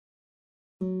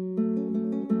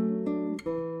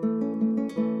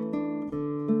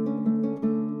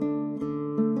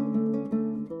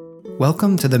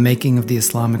Welcome to the Making of the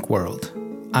Islamic World.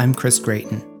 I'm Chris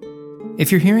Drayton.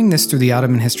 If you're hearing this through the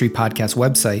Ottoman History Podcast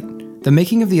website, The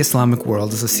Making of the Islamic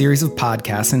World is a series of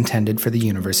podcasts intended for the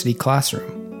university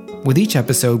classroom. With each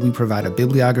episode, we provide a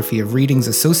bibliography of readings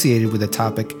associated with a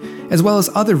topic, as well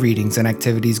as other readings and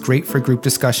activities great for group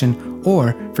discussion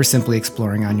or for simply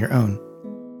exploring on your own.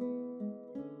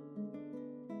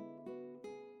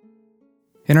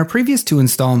 In our previous two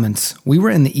installments, we were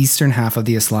in the eastern half of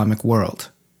the Islamic world.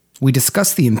 We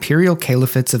discussed the imperial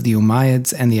caliphates of the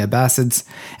Umayyads and the Abbasids,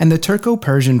 and the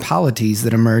Turco-Persian polities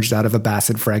that emerged out of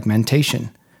Abbasid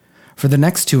fragmentation. For the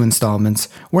next two installments,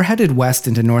 we're headed west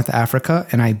into North Africa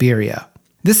and Iberia.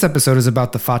 This episode is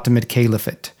about the Fatimid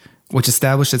Caliphate, which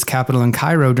established its capital in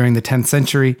Cairo during the 10th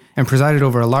century and presided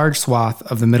over a large swath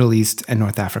of the Middle East and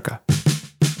North Africa.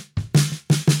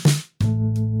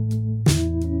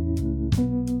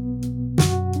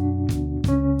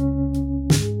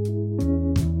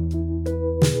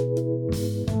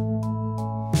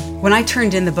 When I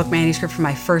turned in the book manuscript for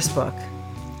my first book,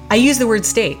 I used the word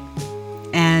state,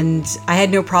 and I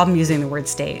had no problem using the word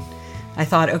state. I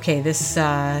thought, okay, this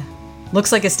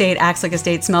looks like a state, acts like a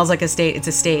state, smells like a state, it's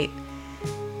a state.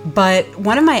 But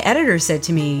one of my editors said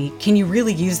to me, can you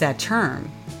really use that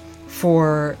term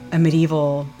for a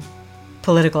medieval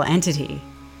political entity?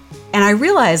 And I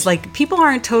realized, people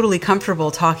aren't totally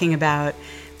comfortable talking about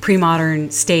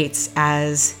pre-modern states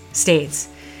as states.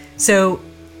 So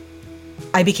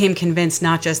I became convinced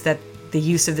not just that the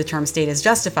use of the term state is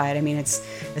justified. I mean, it's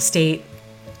a state,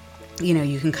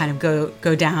 you can kind of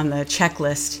go down the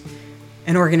checklist,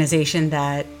 an organization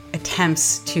that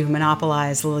attempts to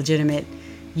monopolize the legitimate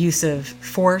use of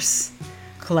force,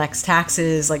 collects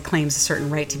taxes, claims a certain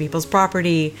right to people's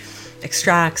property,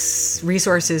 extracts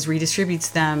resources,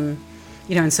 redistributes them,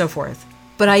 and so forth.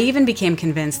 But I even became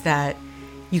convinced that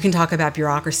you can talk about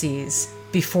bureaucracies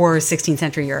before 16th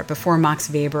century Europe, before Max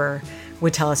Weber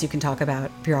would tell us you can talk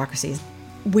about bureaucracies.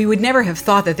 We would never have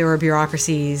thought that there were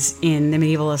bureaucracies in the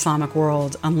medieval Islamic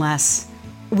world unless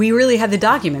we really had the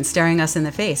documents staring us in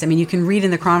the face. I mean, you can read in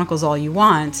the chronicles all you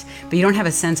want, but you don't have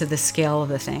a sense of the scale of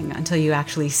the thing until you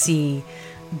actually see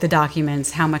the documents,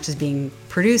 how much is being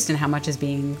produced and how much is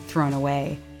being thrown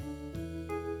away.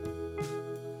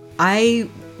 I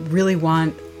really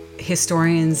want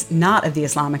historians not of the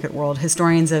Islamic world,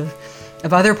 historians of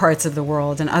other parts of the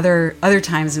world and other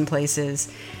times and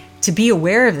places to be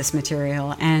aware of this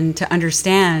material and to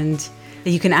understand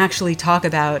that you can actually talk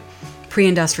about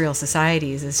pre-industrial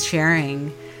societies as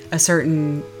sharing a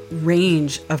certain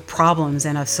range of problems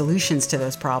and of solutions to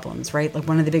those problems, right?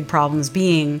 One of the big problems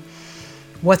being,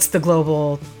 what's the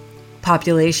global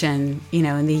population,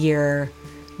 in the year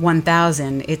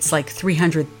 1000? It's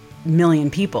 300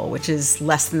 million people, which is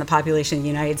less than the population of the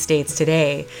United States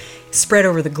today, spread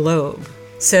over the globe.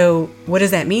 So what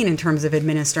does that mean in terms of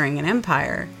administering an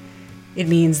empire? It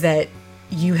means that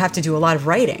you have to do a lot of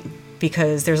writing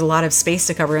because there's a lot of space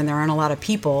to cover and there aren't a lot of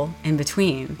people in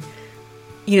between.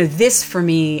 This for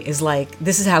me is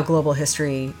this is how global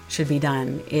history should be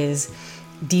done, is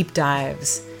deep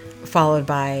dives followed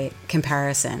by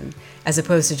comparison, as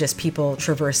opposed to just people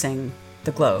traversing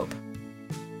the globe.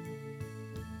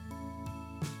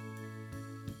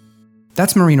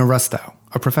 That's Marina Rustow,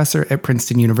 a professor at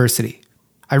Princeton University.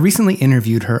 I recently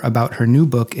interviewed her about her new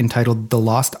book entitled The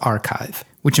Lost Archive,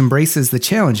 which embraces the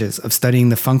challenges of studying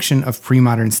the function of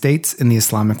pre-modern states in the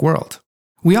Islamic world.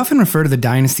 We often refer to the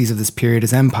dynasties of this period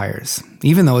as empires,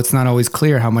 even though it's not always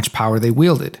clear how much power they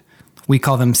wielded. We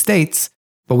call them states,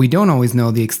 but we don't always know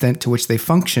the extent to which they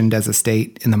functioned as a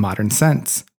state in the modern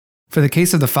sense. For the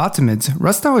case of the Fatimids,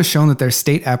 Rustow has shown that their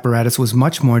state apparatus was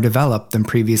much more developed than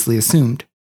previously assumed.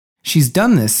 She's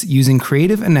done this using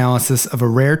creative analysis of a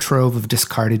rare trove of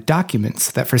discarded documents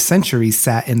that for centuries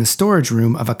sat in the storage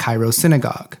room of a Cairo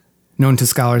synagogue, known to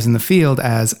scholars in the field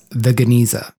as the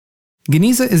Geniza.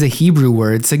 Geniza is a Hebrew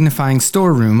word signifying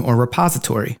storeroom or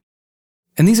repository.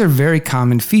 And these are very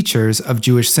common features of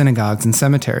Jewish synagogues and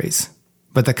cemeteries.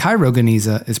 But the Cairo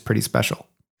Geniza is pretty special.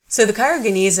 So the Cairo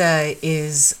Geniza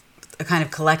is a kind of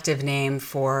collective name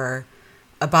for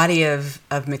a body of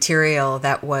material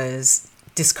that was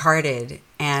discarded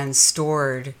and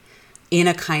stored in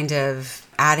a kind of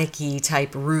attic-y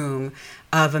type room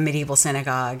of a medieval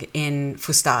synagogue in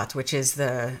Fustat, which is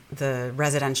the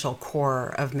residential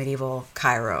core of medieval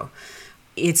Cairo.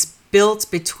 It's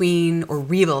built between, or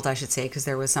rebuilt, I should say, because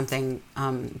there was something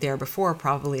there before,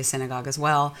 probably a synagogue as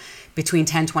well, between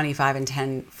 1025 and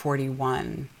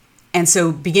 1041. And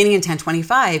so beginning in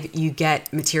 1025, you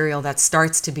get material that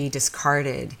starts to be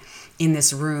discarded in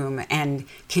this room and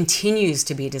continues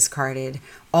to be discarded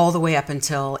all the way up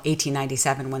until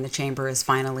 1897, when the chamber is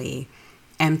finally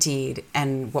emptied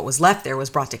and what was left there was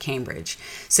brought to Cambridge.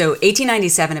 So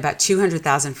 1897, about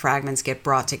 200,000 fragments get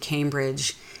brought to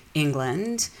Cambridge,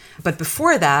 England. But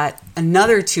before that,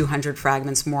 another 200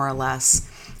 fragments, more or less,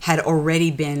 had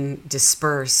already been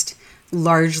dispersed,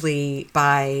 largely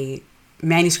by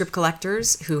manuscript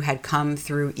collectors who had come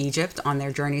through Egypt on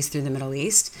their journeys through the Middle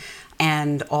East,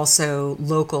 and also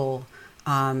local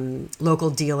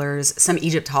dealers, some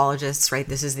Egyptologists, right?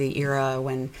 This is the era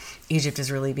when ancient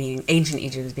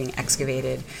Egypt is being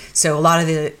excavated. So a lot of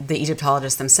the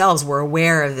Egyptologists themselves were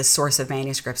aware of this source of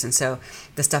manuscripts, and so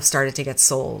the stuff started to get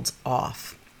sold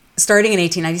off. Starting in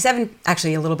 1897,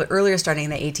 actually a little bit earlier, starting in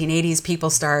the 1880s,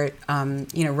 people start,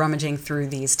 rummaging through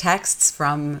these texts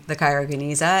from the Cairo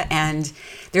Geniza, and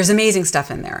there's amazing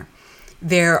stuff in there.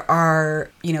 There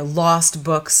are, lost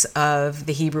books of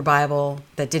the Hebrew Bible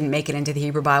that didn't make it into the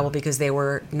Hebrew Bible because they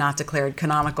were not declared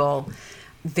canonical.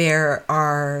 There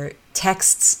are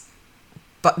texts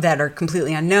that are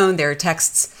completely unknown. There are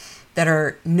texts that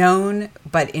are known,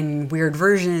 but in weird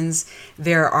versions.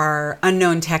 There are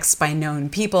unknown texts by known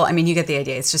people. I mean, you get the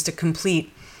idea. It's just a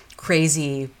complete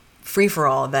crazy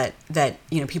free-for-all that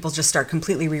people just start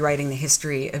completely rewriting the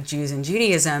history of Jews and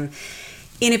Judaism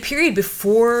in a period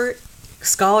before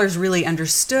scholars really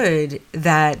understood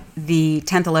that the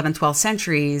 10th, 11th, 12th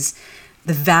centuries,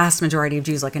 the vast majority of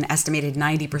Jews, like an estimated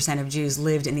 90% of Jews,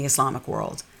 lived in the Islamic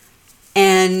world.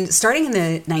 And starting in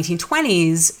the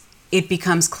 1920s, it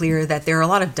becomes clear that there are a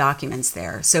lot of documents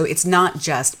there. So it's not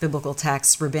just biblical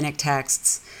texts, rabbinic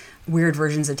texts, weird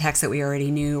versions of texts that we already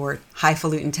knew, or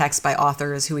highfalutin texts by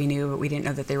authors who we knew, but we didn't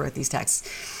know that they wrote these texts.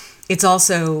 It's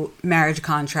also marriage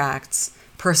contracts,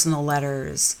 personal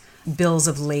letters, bills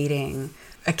of lading,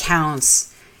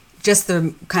 accounts, just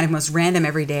the kind of most random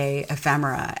everyday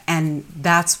ephemera. And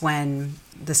that's when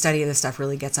the study of this stuff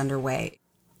really gets underway.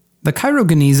 The Cairo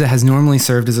Geniza has normally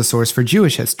served as a source for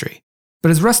Jewish history,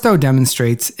 but as Rustow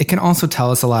demonstrates, it can also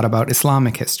tell us a lot about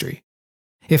Islamic history.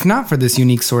 If not for this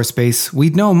unique source base,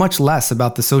 we'd know much less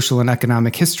about the social and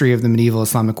economic history of the medieval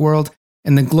Islamic world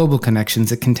and the global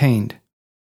connections it contained.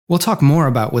 We'll talk more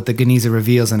about what the Geniza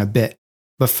reveals in a bit,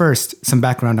 but first, some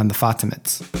background on the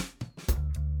Fatimids.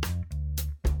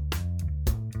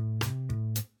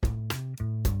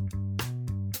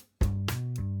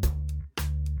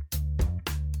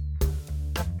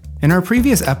 In our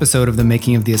previous episode of The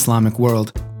Making of the Islamic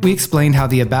World, we explained how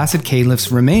the Abbasid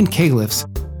caliphs remained caliphs,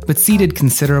 but ceded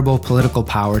considerable political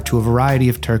power to a variety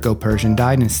of Turco-Persian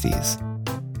dynasties.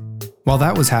 While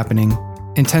that was happening,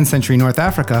 in 10th century North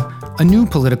Africa, a new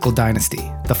political dynasty,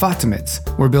 the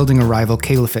Fatimids, were building a rival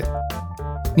caliphate.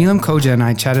 Neelam Koja and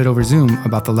I chatted over Zoom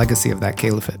about the legacy of that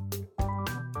caliphate.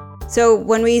 So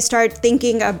when we start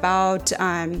thinking about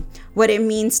what it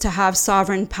means to have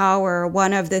sovereign power,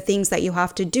 one of the things that you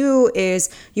have to do is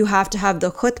you have to have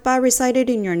the khutbah recited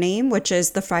in your name, which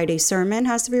is the Friday sermon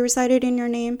has to be recited in your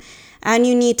name. And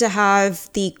you need to have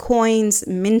the coins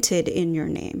minted in your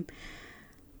name.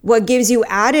 What gives you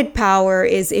added power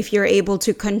is if you're able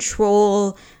to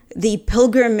control the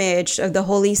pilgrimage of the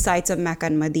holy sites of Mecca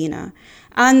and Medina.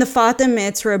 And the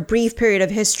Fatimids, for a brief period of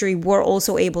history, were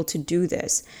also able to do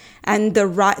this. And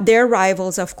their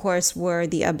rivals, of course, were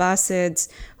the Abbasids,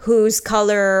 whose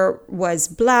color was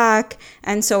black.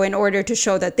 And so in order to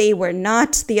show that they were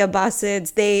not the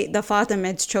Abbasids, the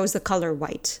Fatimids chose the color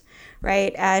white,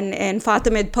 right? And in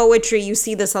Fatimid poetry, you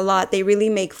see this a lot. They really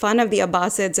make fun of the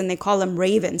Abbasids and they call them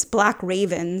ravens, black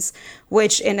ravens,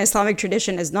 which in Islamic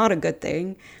tradition is not a good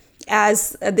thing,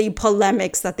 as the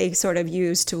polemics that they sort of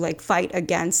use to fight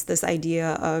against this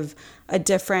idea of a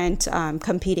different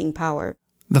competing power.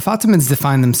 The Fatimids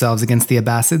define themselves against the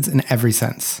Abbasids in every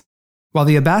sense. While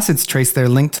the Abbasids trace their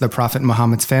link to the Prophet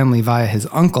Muhammad's family via his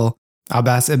uncle,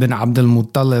 Abbas ibn Abdul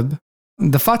Muttalib,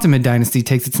 the Fatimid dynasty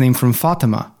takes its name from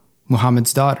Fatima,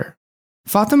 Muhammad's daughter.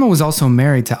 Fatima was also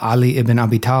married to Ali ibn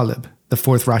Abi Talib, the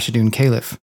fourth Rashidun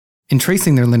caliph. In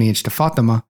tracing their lineage to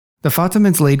Fatima, the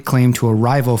Fatimids laid claim to a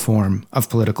rival form of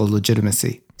political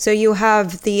legitimacy. So you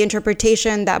have the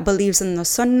interpretation that believes in the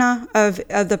sunnah of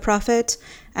the Prophet,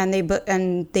 and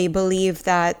they believe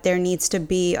that there needs to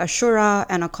be a shura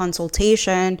and a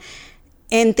consultation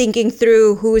in thinking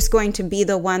through who is going to be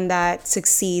the one that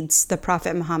succeeds the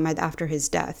Prophet Muhammad after his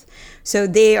death. So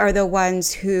they are the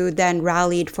ones who then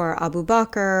rallied for Abu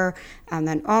Bakr, and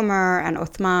then Omar, and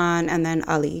Uthman, and then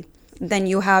Ali. Then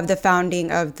you have the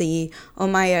founding of the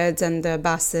Umayyads and the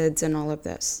Abbasids and all of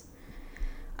this.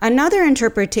 Another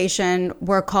interpretation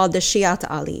were called the Shi'at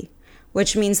Ali.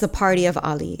 which means the party of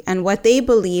Ali. And what they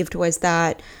believed was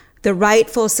that the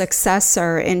rightful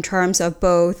successor in terms of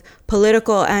both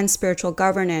political and spiritual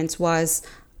governance was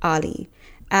Ali.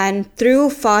 And through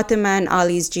Fatima and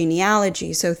Ali's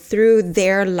genealogy, so through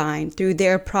their line, through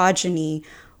their progeny,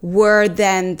 were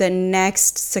then the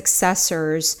next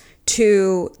successors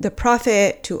to the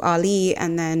Prophet, to Ali,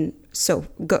 and then so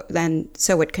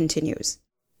it continues.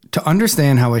 To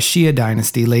understand how a Shia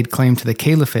dynasty laid claim to the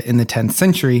caliphate in the 10th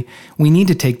century, we need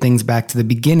to take things back to the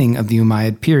beginning of the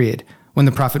Umayyad period, when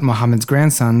the Prophet Muhammad's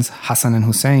grandsons, Hassan and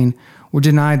Hussein, were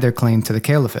denied their claim to the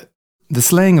caliphate. The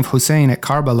slaying of Hussein at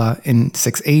Karbala in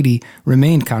 680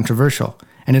 remained controversial,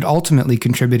 and it ultimately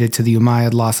contributed to the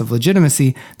Umayyad loss of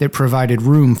legitimacy that provided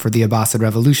room for the Abbasid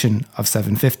revolution of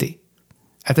 750.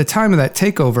 At the time of that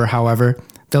takeover, however,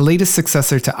 the latest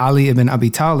successor to Ali ibn Abi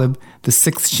Talib, the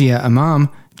sixth Shia Imam,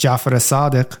 Ja'far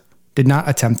as-Sadiq, did not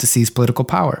attempt to seize political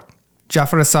power.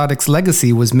 Ja'far as-Sadiq's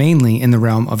legacy was mainly in the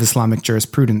realm of Islamic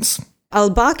jurisprudence.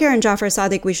 Al-Baqir and Ja'far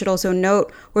as-Sadiq, we should also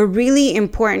note, were really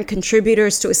important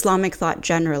contributors to Islamic thought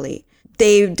generally.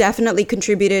 They definitely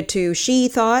contributed to Shi'i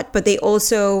thought, but they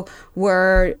also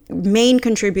were main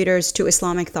contributors to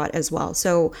Islamic thought as well.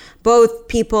 So both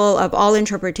people of all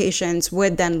interpretations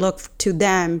would then look to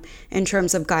them in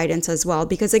terms of guidance as well.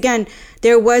 Because again,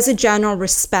 there was a general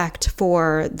respect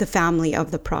for the family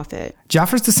of the Prophet.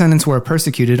 Ja'far's descendants were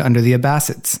persecuted under the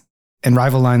Abbasids, and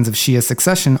rival lines of Shia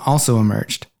succession also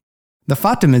emerged. The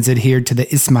Fatimids adhered to the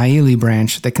Ismaili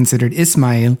branch that considered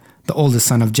Ismail, the oldest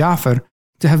son of Ja'far,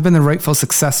 to have been the rightful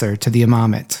successor to the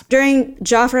imamate. During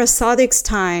Ja'far as-Sadiq's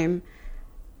time,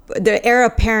 the heir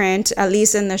apparent, at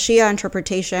least in the Shia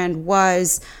interpretation,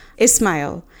 was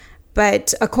Ismail.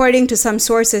 But according to some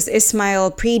sources,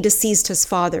 Ismail predeceased his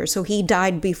father, so he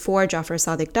died before Ja'far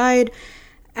as-Sadiq died.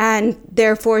 And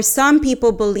therefore, some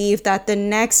people believe that the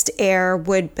next heir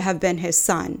would have been his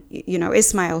son,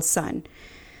 Ismail's son.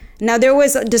 Now, there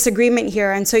was a disagreement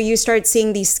here, and so you start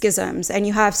seeing these schisms, and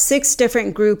you have 6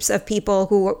 different groups of people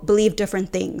who believe different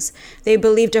things. They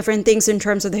believe different things in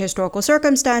terms of the historical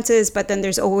circumstances, but then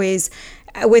there's always,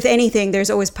 with anything, there's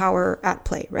always power at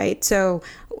play, right? So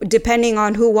depending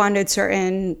on who wanted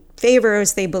certain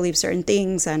favors, they believe certain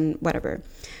things and whatever.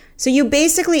 So you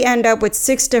basically end up with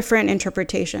 6 different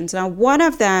interpretations. Now, one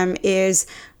of them is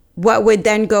what would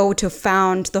then go to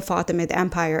found the Fatimid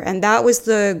Empire. And that was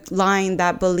the line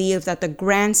that believed that the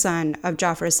grandson of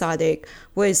Ja'far as-Sadiq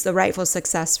was the rightful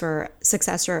successor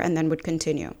and then would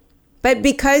continue. But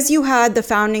because you had the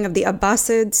founding of the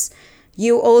Abbasids,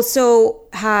 you also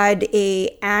had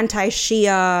a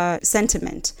anti-Shia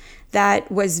sentiment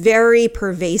that was very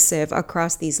pervasive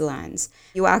across these lands.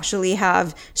 You actually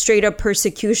have straight up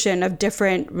persecution of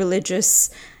different religious,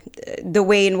 the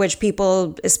way in which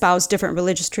people espouse different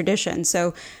religious traditions.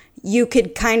 So you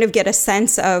could kind of get a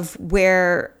sense of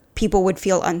where people would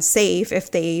feel unsafe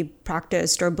if they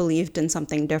practiced or believed in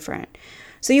something different.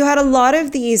 So you had a lot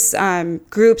of these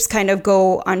groups kind of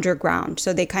go underground.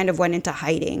 So they kind of went into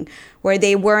hiding, where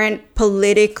they weren't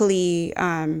politically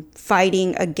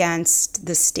fighting against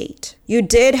the state. You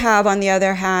did have, on the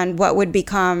other hand, what would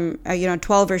become, 12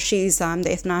 Shi'ism, the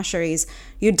Ithna Asharis.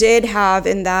 You did have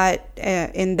in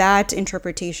that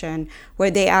interpretation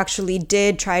where they actually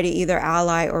did try to either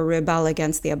ally or rebel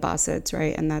against the Abbasids,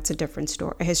 right? And that's a different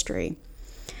history.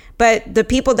 But the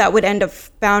people that would end up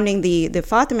founding the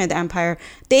Fatimid Empire,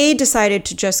 they decided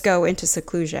to just go into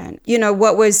seclusion.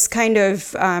 What was kind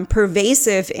of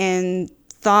pervasive in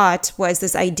thought was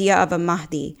this idea of a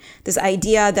Mahdi, this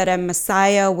idea that a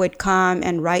Messiah would come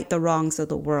and right the wrongs of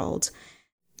the world.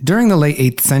 During the late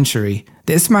 8th century,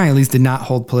 the Ismailis did not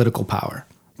hold political power,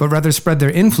 but rather spread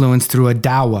their influence through a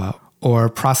dawah, or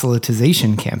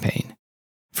proselytization campaign.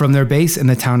 From their base in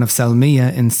the town of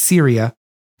Selmiya in Syria,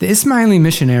 the Ismaili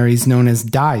missionaries, known as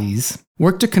Da'is,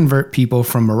 worked to convert people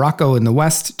from Morocco in the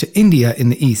west to India in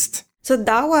the east. So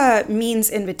dawah means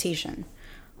invitation.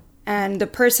 And the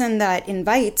person that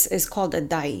invites is called a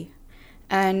da'i.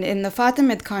 And in the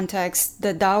Fatimid context,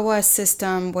 the dawah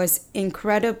system was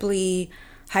incredibly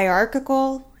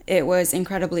hierarchical, it was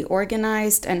incredibly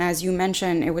organized, and as you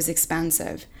mentioned, it was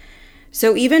expansive.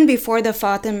 So even before the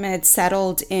Fatimids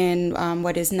settled in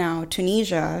what is now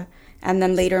Tunisia, and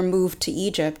then later moved to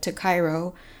Egypt, to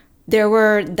Cairo, there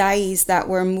were da'is that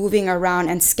were moving around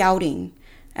and scouting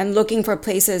and looking for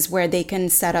places where they can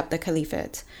set up the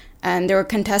caliphate. And there were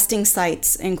contesting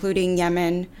sites, including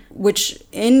Yemen, which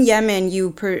in Yemen,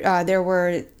 there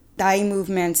were da'i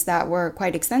movements that were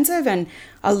quite extensive, and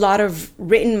a lot of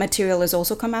written material has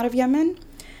also come out of Yemen.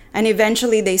 And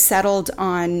eventually they settled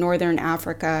on northern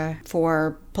Africa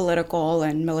for political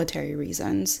and military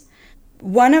reasons.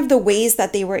 one of the ways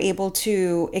that they were able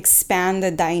to expand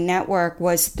the dai network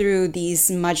was through these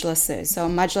majlises. So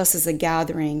majlis is a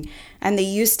gathering, and they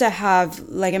used to have,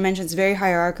 like I mentioned, it's very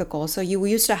hierarchical. So you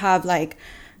used to have like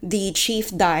the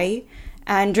chief dai,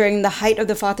 and during the height of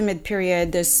the Fatimid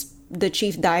period, the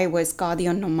chief dai was Qadi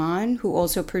al-Numan, who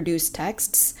also produced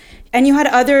texts. And you had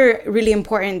other really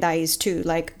important dais too,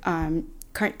 like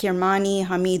Kirmani,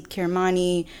 Hamid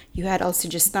Kirmani, you had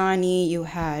Al-Sijistani, you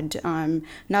had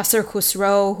Nasser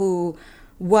Khusro, who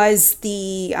was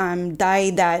the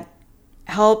dai that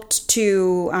helped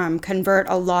to convert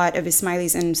a lot of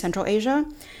Ismailis in Central Asia.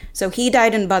 So he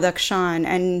died in Badakhshan,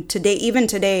 and even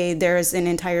today, there's an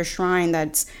entire shrine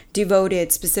that's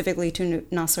devoted specifically to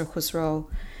Nasser Khusro.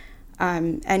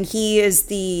 And he is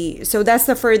so that's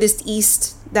the furthest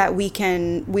east that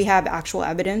we have actual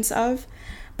evidence of.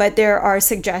 But there are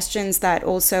suggestions that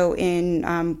also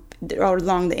or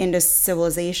along the Indus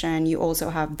civilization, you also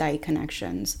have dai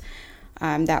connections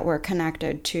that were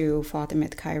connected to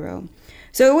Fatimid Cairo.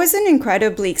 So it was an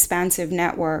incredibly expansive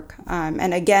network.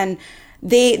 And again,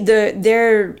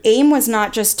 their aim was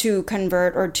not just to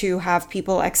convert or to have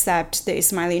people accept the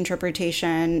Ismaili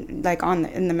interpretation like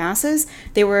in the masses.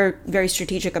 They were very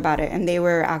strategic about it, and they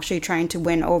were actually trying to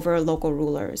win over local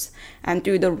rulers. And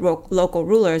through the local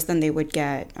rulers, then they would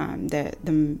get the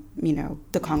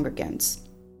congregants.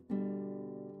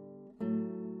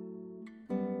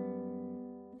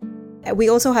 We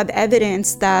also have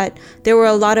evidence that there were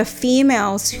a lot of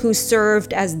females who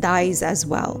served as dais as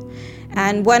well.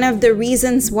 And one of the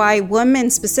reasons why women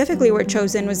specifically were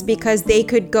chosen was because they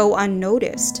could go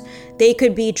unnoticed. They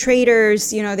could be traders,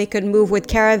 they could move with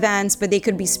caravans, but they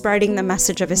could be spreading the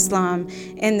message of Islam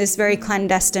in this very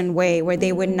clandestine way where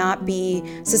they would not be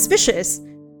suspicious.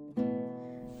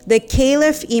 The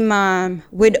caliph imam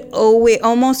would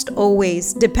almost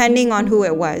always, depending on who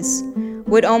it was,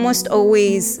 would almost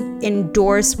always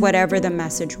endorse whatever the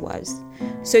message was.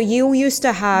 So you used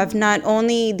to have not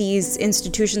only these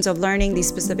institutions of learning, these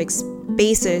specific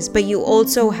spaces, but you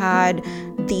also had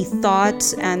the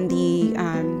thoughts and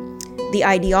the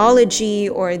ideology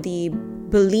or the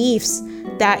beliefs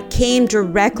that came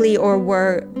directly or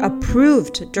were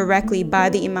approved directly by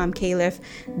the Imam Caliph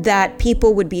that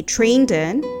people would be trained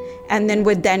in and then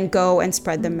would then go and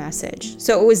spread the message.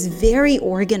 So it was very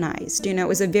organized, it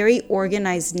was a very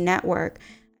organized network.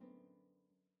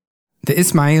 The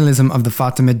Ismailism of the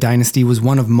Fatimid dynasty was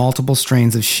one of multiple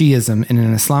strains of Shi'ism in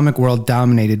an Islamic world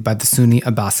dominated by the Sunni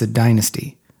Abbasid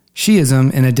dynasty.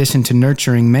 Shi'ism, in addition to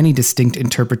nurturing many distinct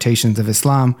interpretations of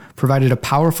Islam, provided a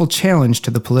powerful challenge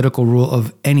to the political rule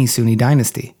of any Sunni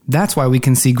dynasty. That's why we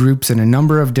can see groups in a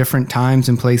number of different times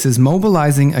and places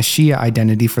mobilizing a Shia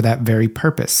identity for that very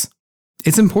purpose.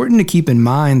 It's important to keep in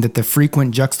mind that the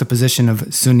frequent juxtaposition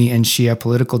of Sunni and Shia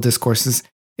political discourses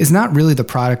is not really the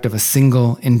product of a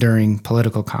single, enduring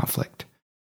political conflict.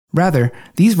 Rather,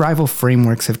 these rival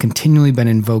frameworks have continually been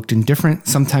invoked in different,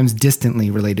 sometimes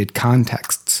distantly related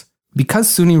contexts. Because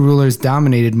Sunni rulers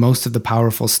dominated most of the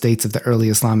powerful states of the early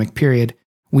Islamic period,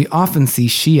 we often see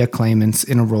Shia claimants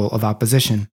in a role of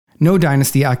opposition. No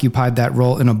dynasty occupied that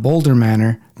role in a bolder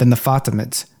manner than the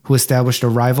Fatimids, who established a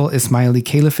rival Ismaili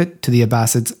caliphate to the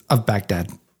Abbasids of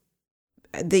Baghdad.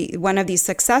 One of these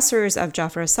successors of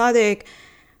Jafar as-Sadiq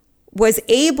was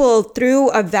able, through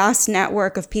a vast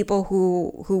network of people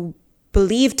who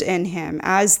believed in him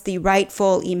as the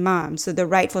rightful imam, so the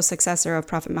rightful successor of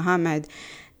Prophet Muhammad,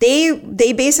 they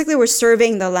basically were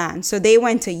serving the land. So they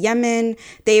went to Yemen,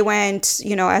 they went,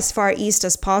 as far east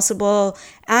as possible,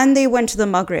 and they went to the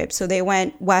Maghrib, so they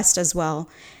went west as well.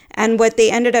 And what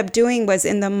they ended up doing was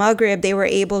in the Maghrib, they were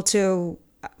able to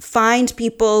find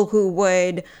people who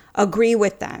would agree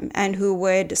with them and who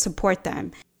would support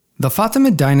them. The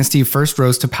Fatimid dynasty first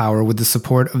rose to power with the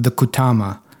support of the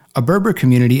Kutama, a Berber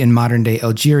community in modern-day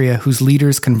Algeria whose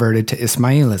leaders converted to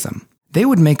Ismailism. They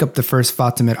would make up the first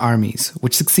Fatimid armies,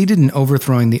 which succeeded in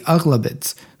overthrowing the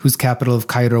Aghlabids, whose capital of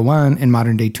Kairouan in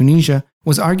modern-day Tunisia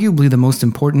was arguably the most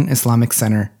important Islamic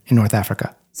center in North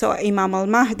Africa. So Imam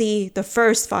al-Mahdi, the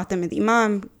first Fatimid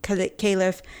Imam,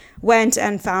 Caliph, went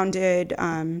and founded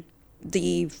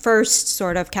the first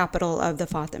sort of capital of the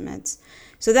Fatimids.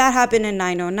 So that happened in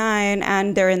 909,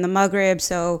 and they're in the Maghrib,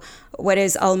 so what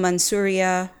is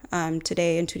Al-Mansuriya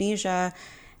today in Tunisia.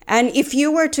 And if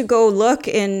you were to go look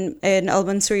in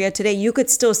Al-Mansuriya today, you could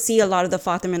still see a lot of the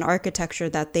Fatimid architecture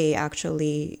that they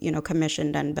actually,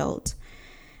 commissioned and built.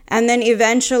 And then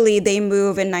eventually they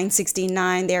move in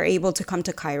 969, they're able to come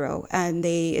to Cairo, and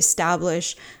they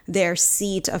establish their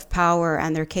seat of power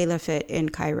and their caliphate in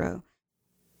Cairo.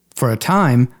 For a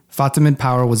time, Fatimid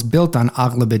power was built on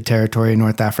Aghlabid territory in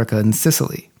North Africa and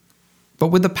Sicily. But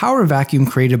with the power vacuum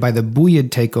created by the Buyid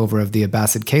takeover of the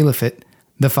Abbasid Caliphate,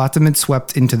 the Fatimids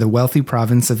swept into the wealthy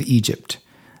province of Egypt.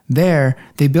 There,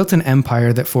 they built an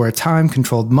empire that for a time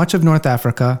controlled much of North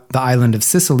Africa, the island of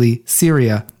Sicily,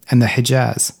 Syria, and the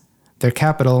Hejaz. Their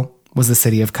capital was the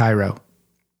city of Cairo.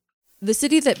 The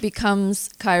city that becomes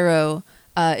Cairo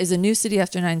is a new city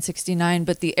after 969,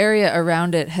 but the area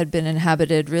around it had been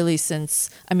inhabited really since,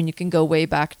 you can go way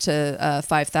back to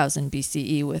 5000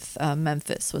 BCE with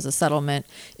Memphis was a settlement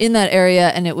in that area,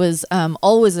 and it was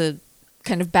always a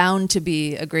kind of bound to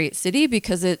be a great city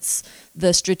because it's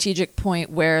the strategic point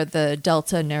where the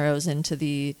delta narrows into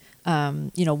the,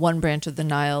 one branch of the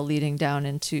Nile leading down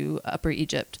into Upper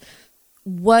Egypt.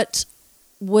 What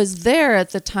was there at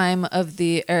the time of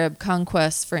the Arab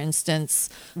conquest, for instance,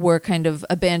 were kind of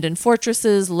abandoned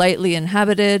fortresses, lightly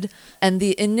inhabited, and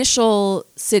the initial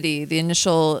city, the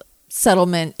initial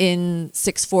settlement in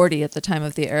 640 at the time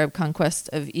of the Arab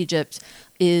conquest of Egypt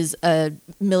is a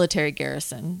military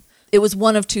garrison. It was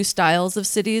one of two styles of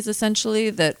cities,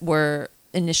 essentially, that were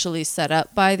initially set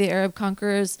up by the Arab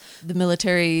conquerors, the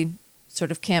military sort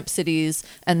of camp cities,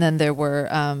 and then there were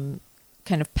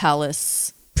kind of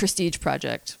palace prestige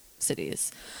project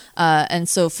cities. And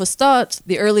so Fustat,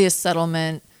 the earliest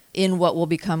settlement in what will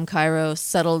become Cairo,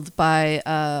 settled by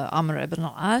Amr ibn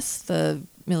al-As, the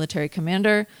military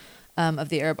commander of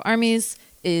the Arab armies,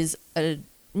 is a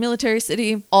military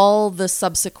city. All the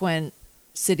subsequent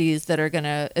cities that are going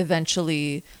to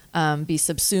eventually be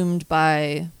subsumed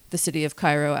by the city of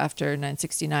Cairo after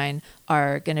 969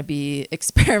 are going to be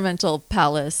experimental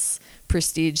palace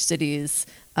prestige cities,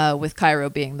 with Cairo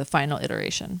being the final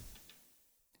iteration.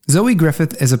 Zoe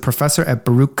Griffith is a professor at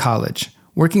Baruch College,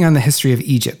 working on the history of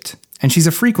Egypt, and she's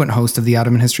a frequent host of the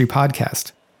Ottoman History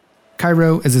podcast.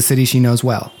 Cairo is a city she knows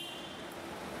well.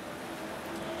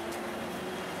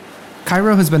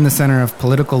 Cairo has been the center of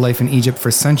political life in Egypt for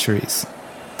centuries.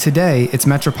 Today, its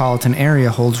metropolitan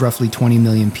area holds roughly 20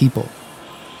 million people.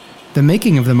 The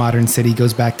making of the modern city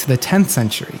goes back to the 10th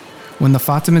century, when the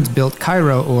Fatimids built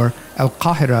Cairo, or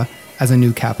Al-Qahira, as a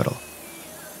new capital.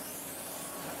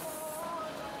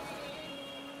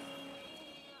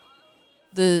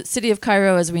 The city of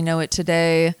Cairo, as we know it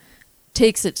today,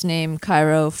 takes its name,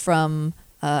 Cairo, from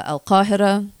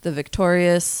Al-Qahira, the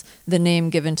victorious, the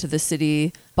name given to the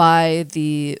city by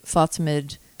the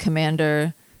Fatimid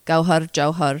commander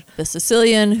Jauhar, the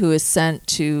Sicilian, who is sent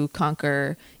to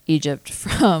conquer Egypt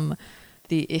from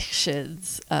the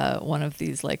Ikhshids, one of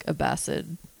these like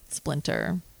Abbasid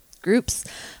splinter groups.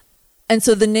 And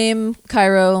so the name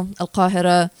Cairo,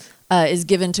 Al-Qahira, is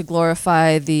given to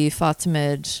glorify the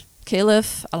Fatimid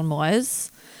Caliph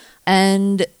Al-Mu'izz.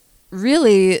 And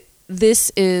really, this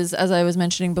is, as I was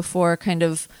mentioning before, kind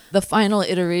of the final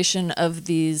iteration of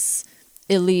these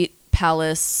elite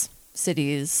palace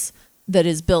cities that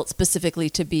is built specifically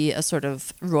to be a sort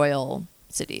of royal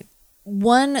city.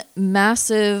 One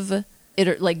massive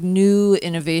new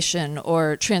innovation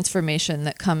or transformation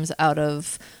that comes out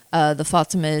of the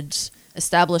Fatimid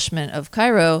establishment of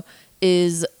Cairo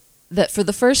is that for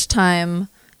the first time,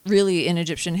 really in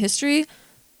Egyptian history,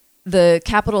 the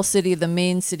capital city, the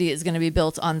main city, is going to be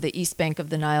built on the east bank of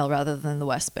the Nile rather than the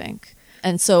west bank.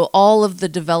 And so all of the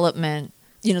development,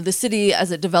 the city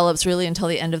as it develops really until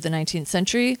the end of the 19th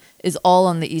century is all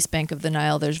on the east bank of the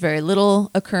Nile. There's very little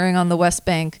occurring on the west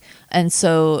bank. And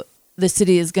so the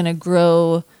city is going to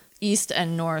grow east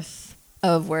and north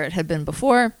of where it had been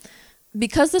before.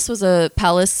 Because this was a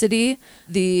palace city,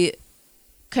 the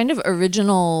kind of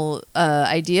original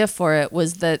idea for it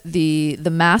was that the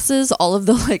masses, all of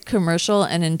the commercial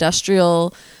and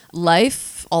industrial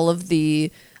life, all of the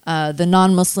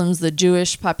non-Muslims, the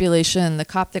Jewish population, the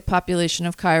Coptic population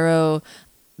of Cairo,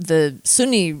 the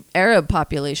Sunni Arab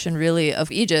population really of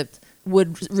Egypt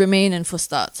would remain in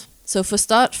Fustat. So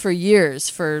Fustat for years,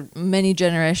 for many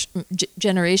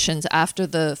generations after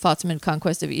the Fatimid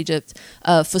conquest of Egypt,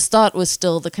 Fustat was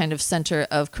still the kind of center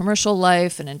of commercial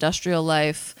life and industrial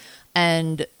life.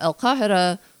 And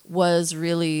Al-Qahira was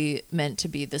really meant to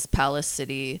be this palace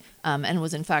city and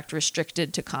was in fact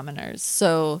restricted to commoners.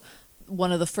 So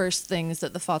one of the first things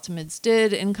that the Fatimids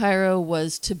did in Cairo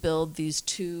was to build these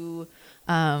two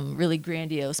really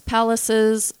grandiose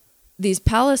palaces. These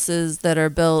palaces that are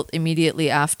built immediately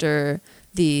after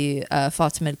the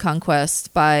Fatimid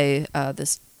conquest by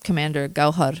this commander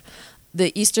Jauhar,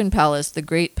 the Eastern Palace, the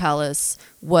Great Palace,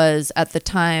 was at the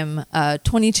time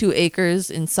 22 acres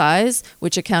in size,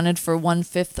 which accounted for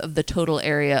 1/5 of the total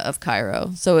area of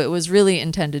Cairo. So it was really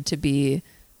intended to be,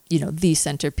 the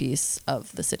centerpiece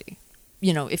of the city.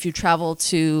 If you travel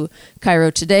to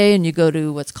Cairo today and you go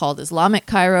to what's called Islamic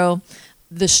Cairo,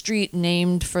 the street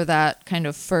named for that kind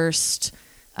of first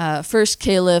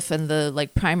caliph and the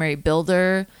like primary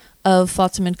builder of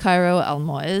Fatimid Cairo,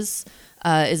 Al-Mu'izz,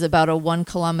 is about a 1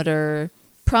 kilometer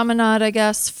promenade, I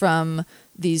guess, from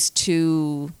these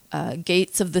two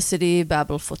gates of the city,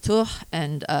 Bab al-Futuh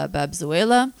and Bab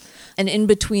Zuwayla. And in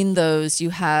between those, you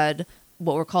had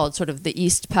what were called sort of the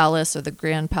East Palace or the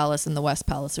Grand Palace and the West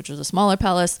Palace, which was a smaller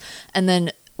palace. And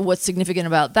then what's significant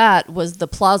about that was the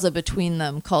plaza between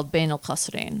them called Bain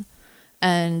al-Qasrain.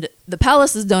 And the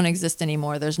palaces don't exist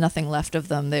anymore. There's nothing left of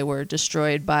them. They were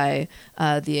destroyed by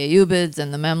the Ayyubids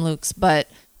and the Mamluks. But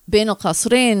Bain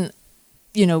al-Qasrain,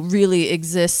 really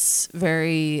exists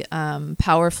very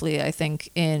powerfully, I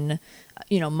think, in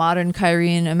modern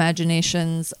Cairene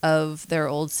imaginations of their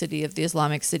old city, of the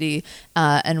Islamic city,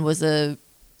 and was a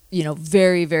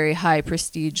very, very high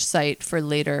prestige site for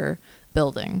later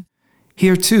building.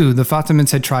 Here too, the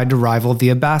Fatimids had tried to rival the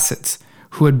Abbasids,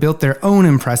 who had built their own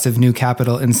impressive new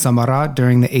capital in Samarra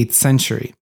during the 8th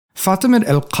century. Fatimid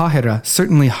al-Qahira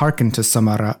certainly hearkened to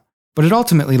Samarra, but it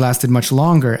ultimately lasted much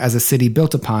longer as a city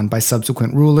built upon by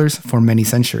subsequent rulers for many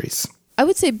centuries. I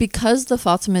would say because the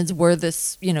Fatimids were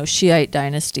this, Shiite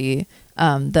dynasty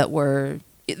that were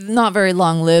not very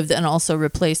long-lived and also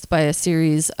replaced by a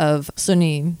series of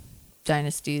Sunni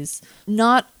dynasties,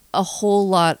 not a whole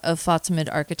lot of Fatimid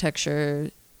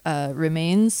architecture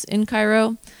remains in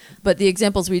Cairo, but the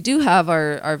examples we do have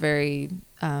are very,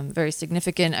 very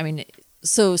significant. I mean,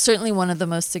 so certainly one of the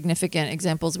most significant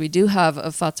examples we do have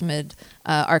of Fatimid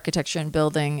architecture and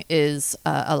building is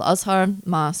Al-Azhar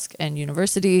Mosque and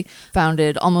University,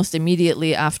 founded almost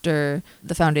immediately after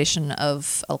the foundation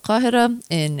of Al-Qahira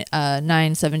in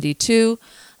 972.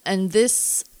 And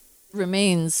this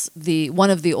remains one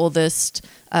of the oldest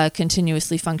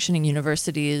continuously functioning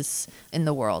universities in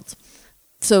the world.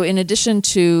 So in addition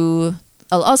to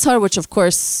Al-Azhar, which of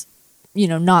course,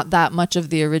 not that much of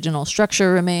the original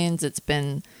structure remains. It's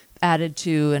been added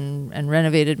to and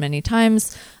renovated many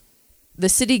times. The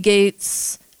city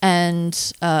gates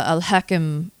and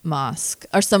Al-Hakim Mosque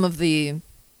are some of the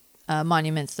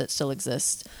monuments that still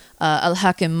exist.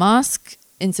 Al-Hakim Mosque,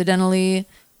 incidentally,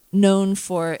 known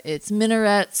for its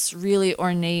minarets, really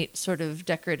ornate sort of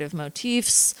decorative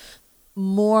motifs,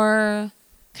 more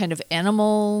kind of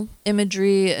animal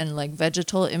imagery and like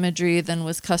vegetal imagery than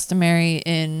was customary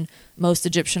in most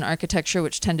Egyptian architecture,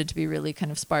 which tended to be really kind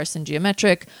of sparse and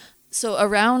geometric. So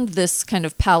around this kind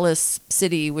of palace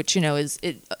city, which,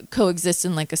 it coexists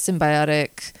in like a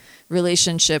symbiotic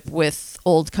relationship with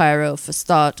Old Cairo,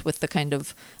 Fustat, with the kind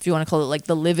of, if you want to call it like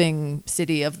the living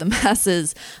city of the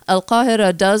masses,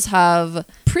 Al-Qahira does have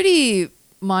pretty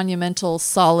monumental,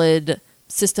 solid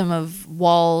system of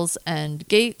walls and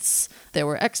gates. There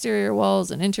were exterior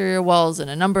walls and interior walls and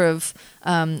a number of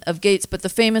gates, but the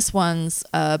famous ones,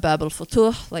 Bab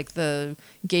al-Futuh, like the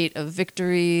gate of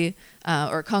victory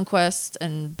or conquest,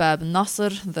 and Bab Nasr,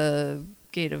 the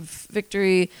gate of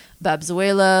victory, Bab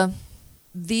Zuwayla,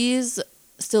 these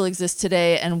still exist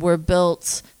today and were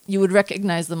built. You would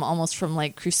recognize them almost from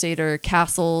like Crusader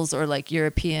castles or like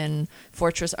European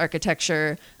fortress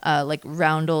architecture, like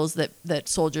roundels that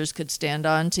soldiers could stand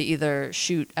on to either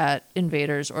shoot at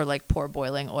invaders or like pour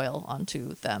boiling oil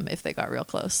onto them if they got real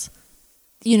close.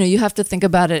 You have to think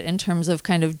about it in terms of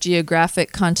kind of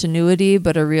geographic continuity,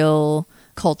 but a real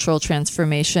cultural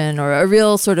transformation or a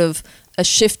real sort of a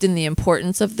shift in the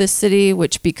importance of this city,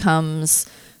 which becomes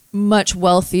much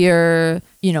wealthier.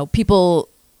 People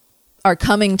are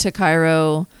coming to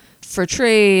Cairo for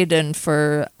trade and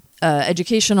for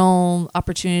educational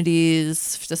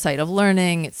opportunities, the site of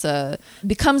learning. It's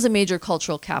becomes a major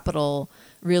cultural capital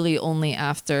really only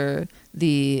after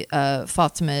the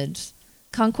Fatimid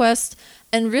conquest.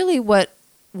 And really what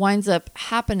winds up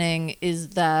happening is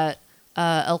that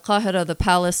Al-Qahira, the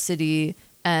palace city,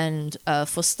 and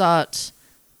Fustat,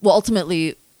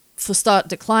 ultimately Fustat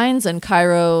declines and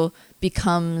Cairo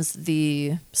becomes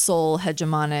the sole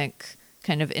hegemonic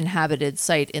kind of inhabited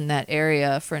site in that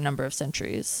area for a number of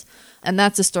centuries. And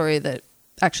that's a story that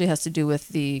actually has to do with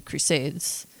the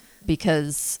Crusades,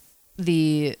 because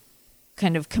the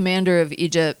kind of commander of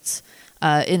Egypt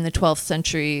in the 12th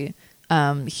century,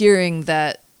 hearing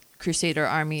that Crusader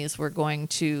armies were going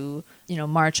to,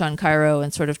 march on Cairo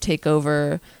and sort of take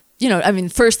over.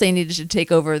 First they needed to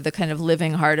take over the kind of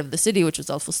living heart of the city, which was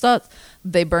Al-Fustat.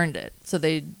 They burned it. So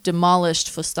they demolished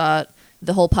Fustat.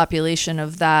 The whole population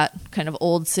of that kind of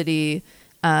old city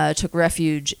took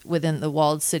refuge within the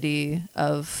walled city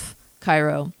of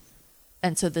Cairo.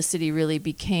 And so the city really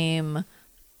became,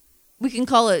 we can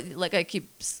call it, like I keep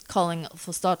calling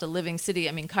Fustat a living city.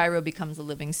 Cairo becomes a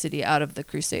living city out of the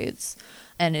Crusades.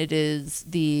 And it is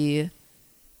the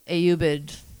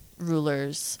Ayyubid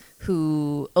rulers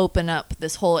who open up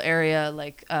this whole area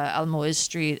like Al-Muizz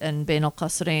Street and Bain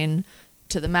al-Qasrain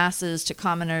to the masses, to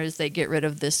commoners. They get rid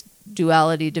of this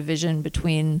duality division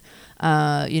between,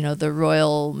 the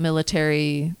royal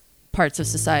military parts of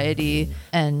society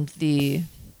and the,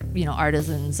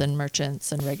 artisans and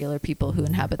merchants and regular people who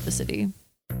inhabit the city.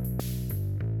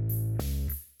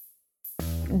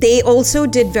 They also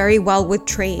did very well with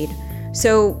trade.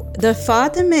 So the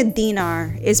Fatimid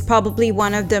dinar is probably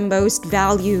one of the most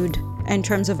valued in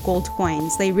terms of gold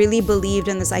coins. They really believed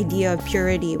in this idea of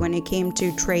purity when it came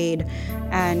to trade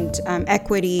and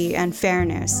equity and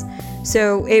fairness.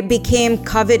 So it became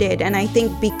coveted. And I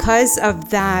think because of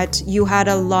that, you had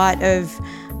a lot of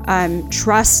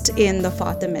trust in the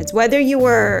Fatimids, whether you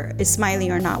were Ismaili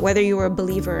or not, whether you were a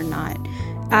believer or not.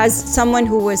 As someone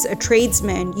who was a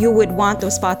tradesman, you would want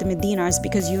those Fatimid dinars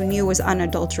because you knew it was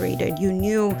unadulterated. You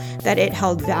knew that it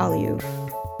held value.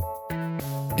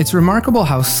 It's remarkable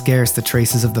how scarce the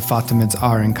traces of the Fatimids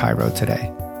are in Cairo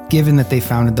today, given that they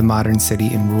founded the modern city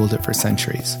and ruled it for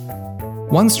centuries.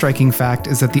 One striking fact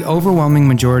is that the overwhelming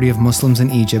majority of Muslims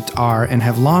in Egypt are and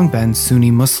have long been Sunni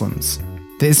Muslims.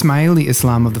 The Ismaili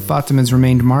Islam of the Fatimids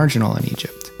remained marginal in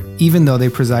Egypt, even though they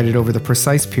presided over the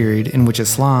precise period in which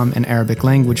Islam and Arabic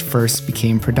language first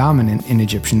became predominant in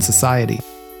Egyptian society.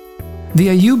 The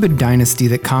Ayyubid dynasty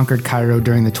that conquered Cairo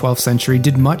during the 12th century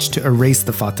did much to erase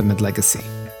the Fatimid legacy,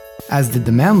 as did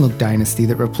the Mamluk dynasty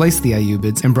that replaced the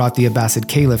Ayyubids and brought the Abbasid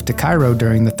Caliph to Cairo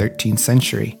during the 13th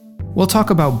century. We'll talk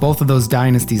about both of those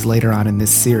dynasties later on in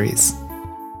this series.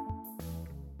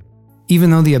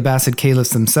 Even though the Abbasid Caliphs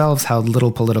themselves held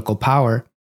little political power,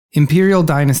 imperial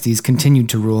dynasties continued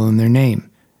to rule in their name,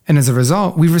 and as a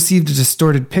result, we've received a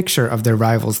distorted picture of their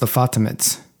rivals, the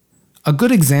Fatimids. A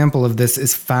good example of this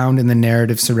is found in the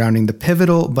narrative surrounding the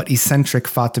pivotal but eccentric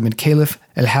Fatimid Caliph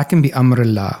Al-Hakim bi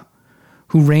Amrillah,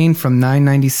 who reigned from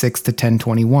 996 to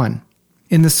 1021.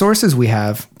 In the sources we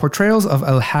have, portrayals of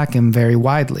Al-Hakim vary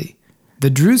widely. The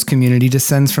Druze community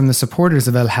descends from the supporters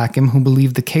of Al-Hakim who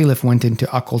believed the caliph went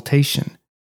into occultation.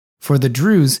 For the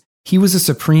Druze, he was a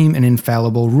supreme and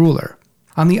infallible ruler.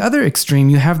 On the other extreme,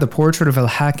 you have the portrait of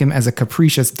Al-Hakim as a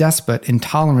capricious despot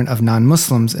intolerant of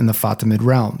non-Muslims in the Fatimid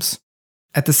realms.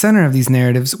 At the center of these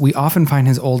narratives, we often find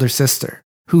his older sister,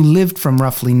 who lived from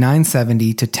roughly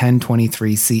 970 to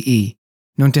 1023 CE,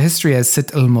 known to history as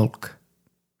Sitt al-Mulk.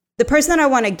 The person that I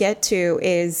want to get to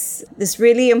is this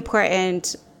really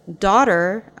important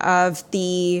daughter of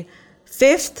the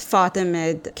 5th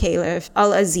Fatimid Caliph,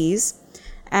 Al-Aziz.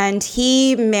 And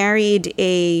he married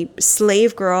a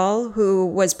slave girl who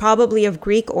was probably of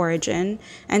Greek origin.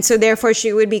 And so therefore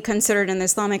she would be considered in the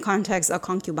Islamic context a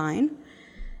concubine.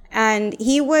 And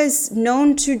he was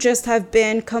known to just have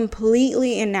been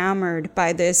completely enamored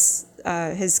by this,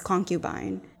 his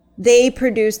concubine. They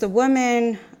produced a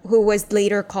woman who was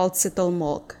later called Sitt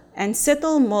al-Mulk. And Sitt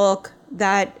al-Mulk,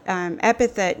 that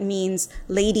epithet means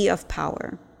lady of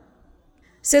power.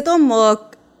 Sitt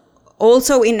al-Mulk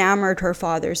also enamored her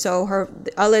father. So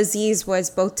Al-Aziz was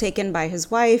both taken by his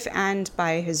wife and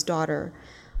by his daughter.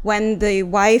 When the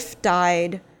wife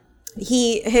died,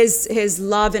 his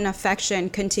love and affection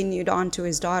continued on to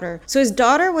his daughter. So his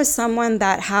daughter was someone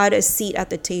that had a seat at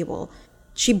the table.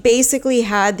 She basically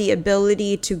had the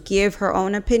ability to give her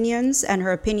own opinions, and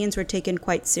her opinions were taken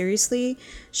quite seriously.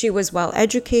 She was well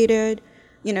educated,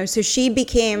 so she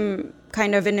became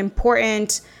kind of an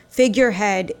important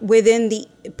figurehead within the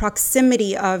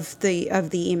proximity of the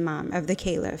imam, of the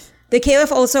caliph. The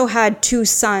caliph also had 2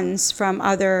 sons from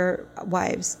other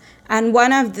wives, and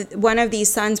one of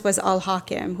these sons was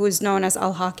Al-Hakim, who is known as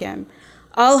Al-Hakim.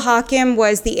 Al-Hakim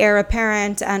was the heir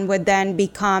apparent and would then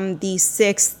become the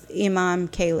 6th Imam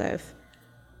Caliph.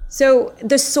 So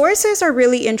the sources are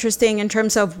really interesting in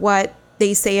terms of what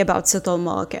they say about Sitt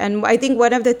al-Mulk. And I think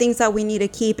one of the things that we need to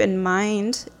keep in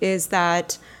mind is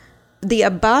that the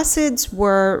Abbasids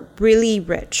were really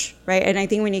rich, right? And I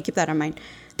think we need to keep that in mind.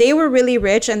 They were really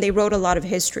rich and they wrote a lot of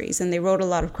histories and they wrote a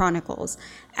lot of chronicles.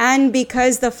 And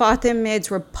because the Fatimids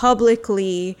were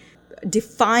publicly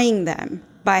defying them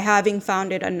by having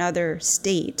founded another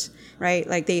state, right?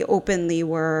 Like they openly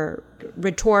were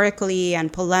rhetorically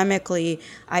and polemically,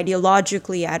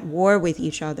 ideologically at war with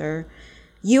each other.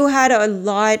 You had a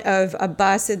lot of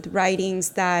Abbasid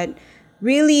writings that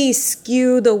really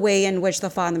skew the way in which the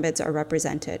Fatimids are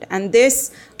represented. And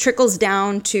this trickles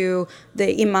down to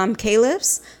the Imam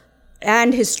Caliphs.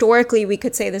 And historically, we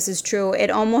could say this is true.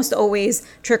 It almost always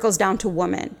trickles down to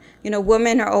women.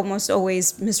 Women are almost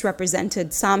always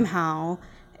misrepresented somehow,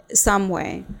 some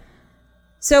way.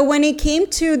 So when it came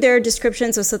to their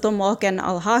descriptions of Sitt al-Mulk and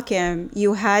al-Hakim,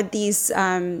 you had these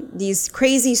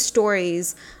crazy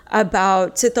stories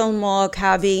about Sitt al-Mulk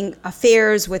having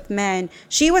affairs with men.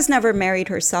 She was never married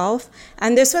herself,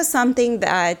 and this was something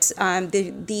that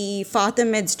the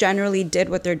Fatimids generally did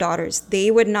with their daughters.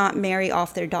 They would not marry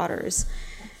off their daughters.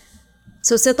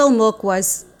 So Sitt al-Mulk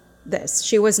was this.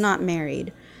 She was not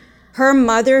married. Her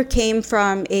mother came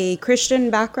from a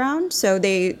Christian background, so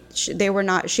they were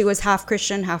not. She was half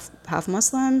Christian, half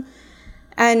Muslim.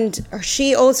 And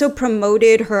she also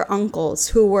promoted her uncles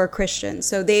who were Christians.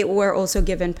 So they were also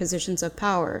given positions of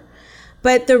power.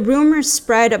 But the rumors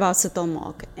spread about Sitt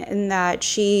al-Mulk in that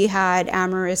she had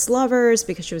amorous lovers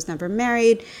because she was never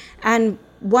married. And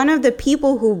one of the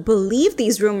people who believed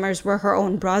these rumors were her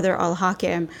own brother,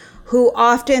 al-Hakim, who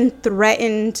often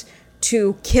threatened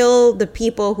to kill the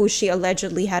people who she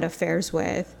allegedly had affairs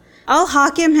with.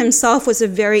 Al-Hakim himself was a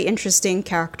very interesting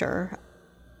character.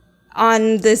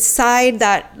 On the side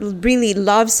that really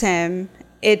loves him,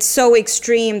 it's so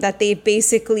extreme that they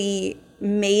basically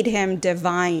made him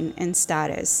divine in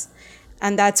status.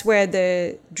 And that's where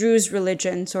the Druze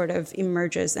religion sort of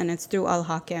emerges, and it's through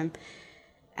al-Hakim.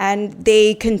 And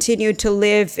they continue to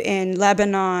live in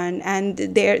Lebanon, and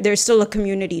they're still a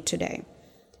community today.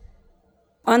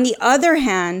 On the other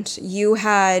hand, you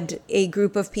had a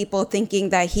group of people thinking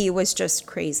that he was just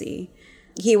crazy.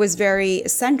 He was very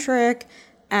eccentric.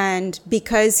 And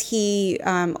because he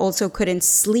also couldn't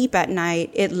sleep at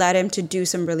night, it led him to do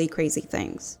some really crazy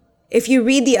things. If you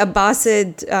read the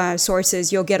Abbasid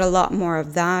sources, you'll get a lot more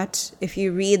of that. If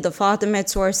you read the Fatimid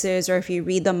sources, or if you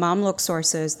read the Mamluk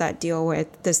sources that deal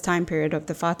with this time period of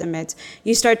the Fatimids,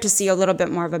 you start to see a little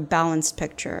bit more of a balanced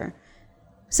picture.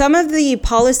 Some of the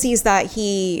policies that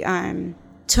he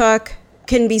took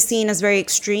can be seen as very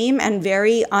extreme and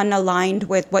very unaligned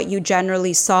with what you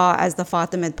generally saw as the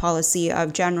Fatimid policy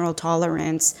of general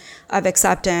tolerance, of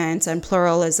acceptance and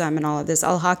pluralism and all of this.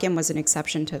 Al-Hakim was an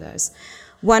exception to this.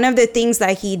 One of the things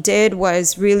that he did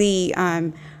was really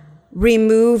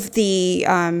remove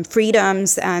the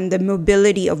freedoms and the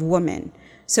mobility of women.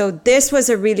 So this was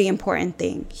a really important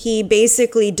thing. He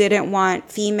basically didn't want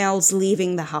females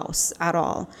leaving the house at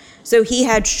all. So he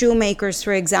had shoemakers,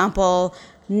 for example,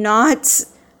 not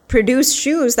produce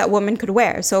shoes that women could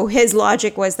wear. So his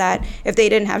logic was that if they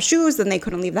didn't have shoes, then they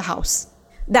couldn't leave the house.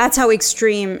 That's how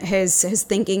extreme his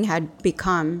thinking had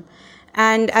become.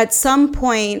 And at some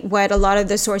point, what a lot of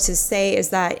the sources say is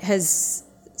that his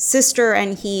sister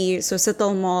and he, so Sitt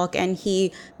al-Mulk and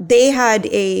he, they had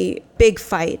a big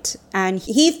fight. And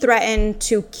he threatened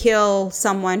to kill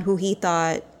someone who he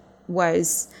thought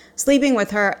was sleeping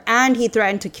with her, and he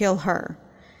threatened to kill her.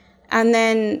 And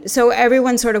then, so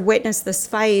everyone sort of witnessed this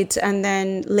fight. And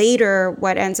then later,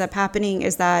 what ends up happening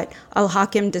is that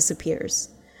al-Hakim disappears.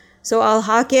 So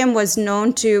al-Hakim was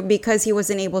known to, because he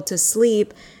wasn't able to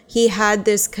sleep, he had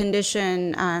this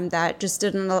condition that just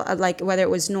didn't, like whether it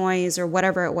was noise or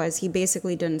whatever it was, he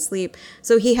basically didn't sleep.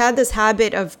 So he had this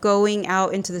habit of going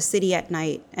out into the city at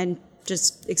night and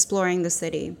just exploring the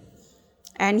city.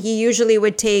 And he usually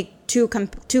would take two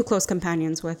close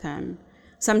companions with him.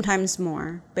 Sometimes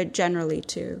more, but generally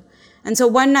two. And so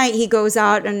one night he goes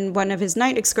out on one of his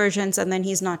night excursions, and then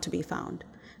he's not to be found.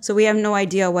 So we have no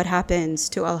idea what happens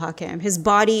to al-Hakim. His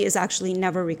body is actually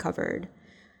never recovered.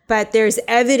 But there's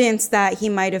evidence that he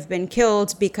might have been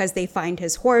killed because they find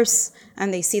his horse,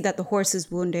 and they see that the horse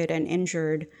is wounded and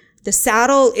injured. The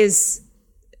saddle is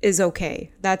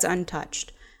okay. That's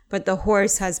untouched. But the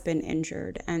horse has been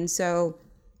injured. And so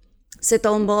Sitt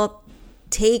al-Mulk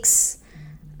takes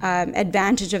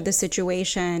advantage of the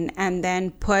situation and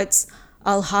then puts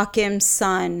al-Hakim's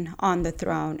son on the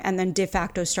throne, and then de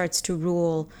facto starts to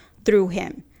rule through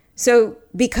him. So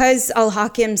because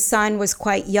al-Hakim's son was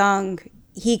quite young,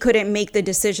 he couldn't make the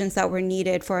decisions that were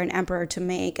needed for an emperor to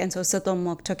make. And so Sitt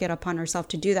al-Mulk took it upon herself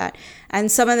to do that.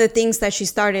 And some of the things that she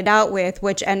started out with,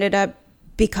 which ended up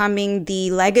becoming the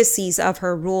legacies of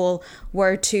her rule,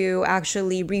 were to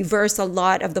actually reverse a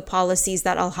lot of the policies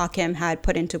that al-Hakim had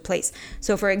put into place.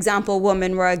 So for example,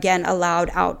 women were again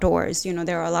allowed outdoors. You know,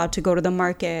 they were allowed to go to the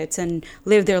markets and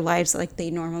live their lives like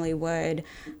they normally would.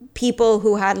 People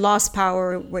who had lost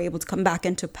power were able to come back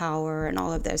into power and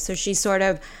all of this. So she sort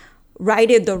of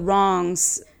righted the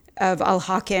wrongs of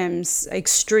al-Hakim's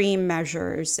extreme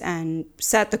measures and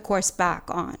set the course back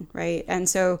on, right? And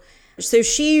so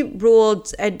she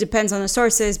ruled, it depends on the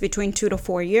sources, between 2 to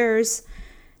 4 years,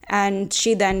 and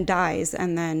she then dies,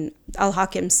 and then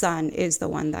al-Hakim's son is the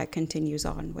one that continues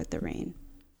on with the reign.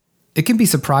 It can be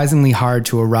surprisingly hard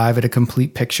to arrive at a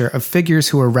complete picture of figures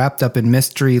who are wrapped up in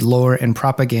mystery, lore, and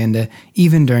propaganda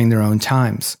even during their own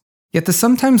times. Yet the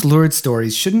sometimes lurid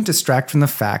stories shouldn't distract from the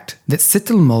fact that Sitt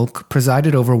al-Mulk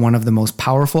presided over one of the most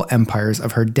powerful empires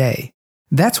of her day.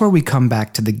 That's where we come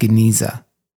back to the Geniza.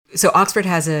 So Oxford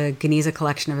has a Geniza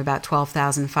collection of about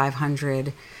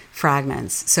 12,500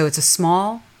 fragments. So it's a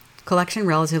small collection,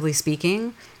 relatively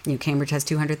speaking. Cambridge has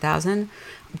 200,000,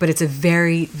 but it's a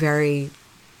very, very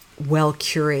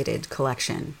well-curated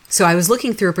collection. So I was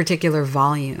looking through a particular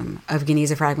volume of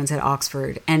Geniza fragments at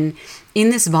Oxford, and in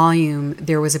this volume,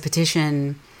 there was a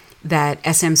petition that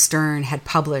S.M. Stern had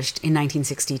published in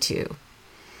 1962.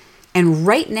 And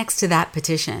right next to that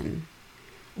petition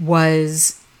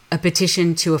was a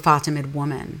petition to a Fatimid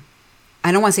woman.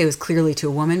 I don't want to say it was clearly to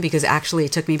a woman, because actually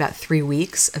it took me about 3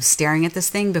 weeks of staring at this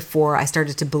thing before I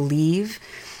started to believe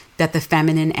that the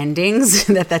feminine endings,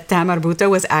 that ta marbuta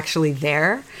was actually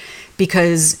there.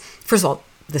 Because, first of all,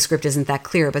 the script isn't that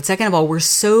clear. But second of all, we're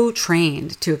so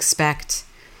trained to expect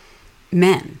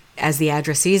men as the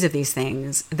addressees of these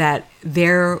things that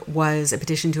there was a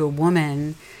petition to a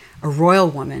woman, a royal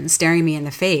woman, staring me in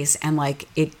the face. And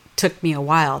it took me a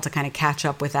while to kind of catch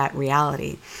up with that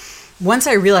reality. Once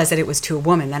I realized that it was to a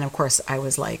woman, then of course I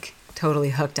was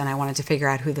totally hooked, and I wanted to figure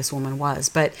out who this woman was.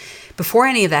 But before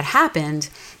any of that happened,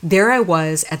 there I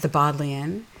was at the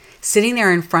Bodleian, sitting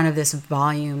there in front of this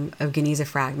volume of Geniza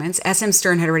fragments. S.M.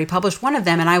 Stern had already published one of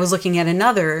them, and I was looking at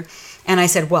another, and I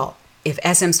said, well, if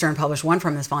S.M. Stern published one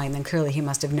from this volume, then clearly he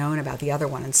must have known about the other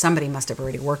one, and somebody must have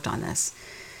already worked on this.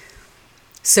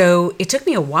 So it took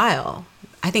me a while,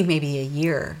 I think maybe a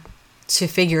year, to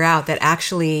figure out that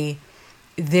actually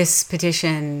this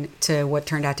petition to what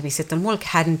turned out to be Sitt al-Mulk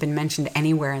hadn't been mentioned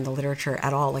anywhere in the literature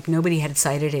at all. Nobody had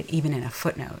cited it even in a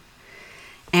footnote.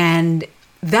 And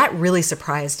that really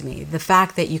surprised me. The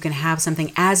fact that you can have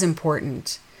something as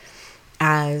important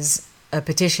as a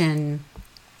petition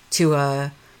to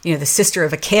the sister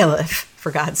of a caliph,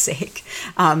 for God's sake,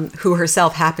 who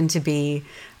herself happened to be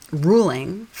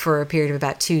ruling for a period of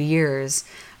about 2 years,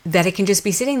 that it can just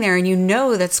be sitting there, and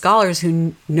that scholars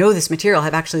who know this material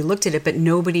have actually looked at it, but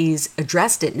nobody's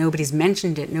addressed it, nobody's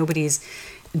mentioned it, nobody's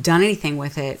done anything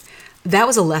with it. That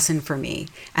was a lesson for me.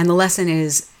 And the lesson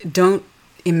is, don't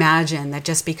imagine that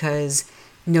just because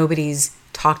nobody's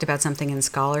talked about something in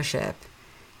scholarship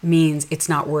means it's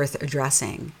not worth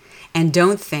addressing. And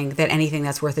don't think that anything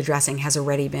that's worth addressing has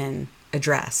already been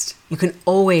addressed. You can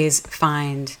always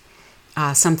find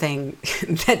something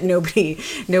that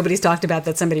nobody's talked about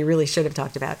that somebody really should have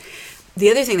talked about.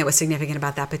 The other thing that was significant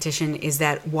about that petition is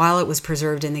that while it was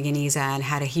preserved in the Geniza and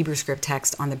had a Hebrew script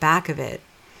text on the back of it,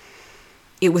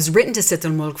 it was written to Sitt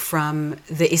al-Mulk from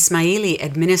the Ismaili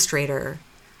administrator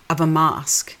of a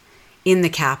mosque in the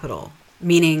capital,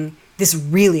 meaning this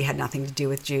really had nothing to do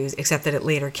with Jews, except that it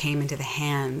later came into the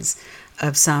hands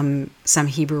of some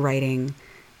Hebrew writing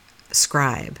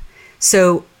scribe.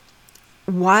 So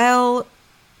while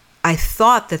I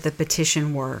thought that the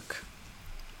petition work,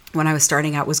 when I was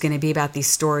starting out, was going to be about these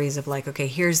stories of okay,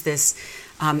 here's this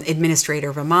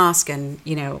administrator of a mosque, and,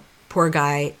 poor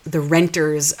guy, the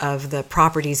renters of the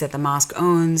properties that the mosque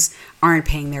owns aren't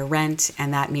paying their rent,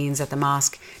 and that means that the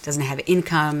mosque doesn't have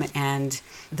income, and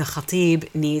the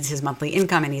khatib needs his monthly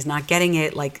income, and he's not getting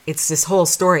it. It's this whole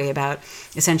story about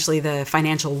essentially the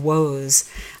financial woes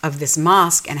of this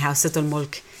mosque, and how Sitt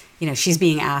al-Mulk, she's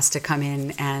being asked to come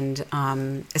in and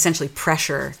essentially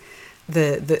pressure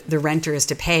the renters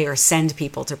to pay, or send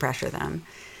people to pressure them.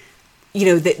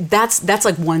 That's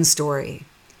one story,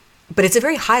 but it's a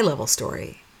very high level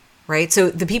story, right?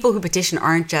 So the people who petition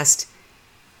aren't just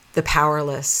the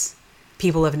powerless,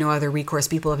 people of no other recourse,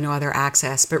 people of no other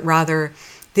access, but rather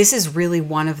this is really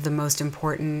one of the most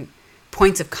important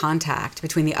points of contact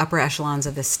between the upper echelons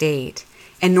of the state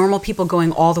and normal people,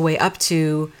 going all the way up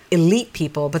to elite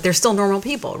people, but they're still normal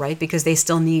people, right? Because they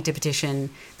still need to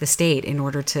petition the state in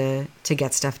order to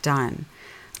get stuff done.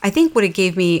 I think what it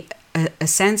gave me a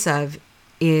sense of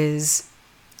is,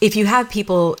 if you have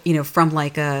people, from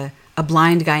a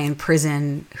blind guy in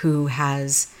prison who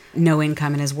has no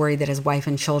income and is worried that his wife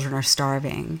and children are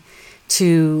starving,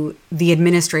 to the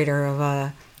administrator of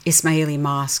a Ismaili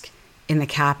mosque in the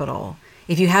capital,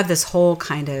 if you have this whole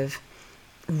kind of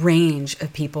range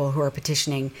of people who are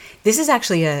petitioning, this is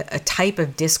actually a type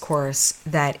of discourse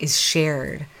that is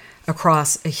shared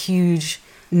across a huge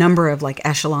number of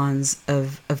echelons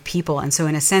of people. And so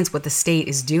in a sense, what the state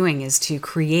is doing is to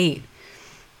create,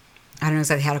 I don't know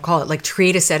exactly how to call it,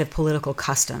 create a set of political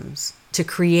customs, to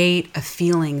create a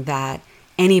feeling that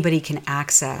anybody can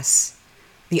access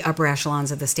the upper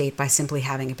echelons of the state by simply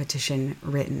having a petition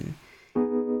written.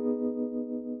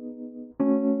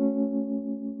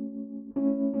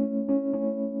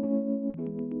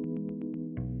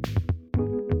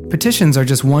 petitions are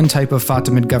just one type of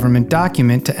Fatimid government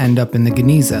document to end up in the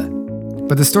Geniza.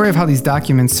 But the story of how these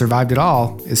documents survived at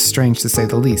all is strange to say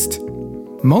the least.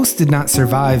 Most did not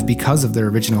survive because of their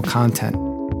original content,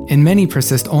 and many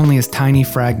persist only as tiny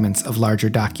fragments of larger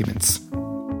documents.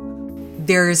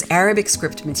 There's Arabic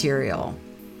script material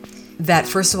that,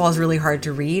 first of all, is really hard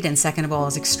to read, and second of all,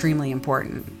 is extremely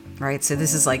important, right? So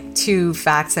this is like two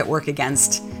facts that work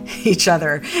against each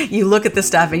other. You look at the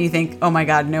stuff and you think, oh my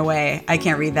God, no way, I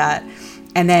can't read that.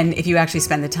 And then if you actually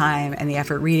spend the time and the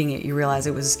effort reading it, you realize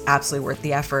it was absolutely worth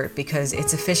the effort because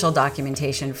it's official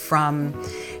documentation from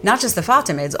not just the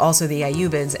Fatimids, also the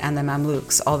Ayyubids and the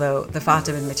Mamluks, although the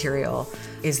Fatimid material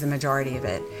is the majority of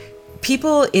it.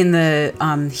 People in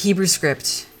the Hebrew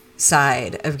script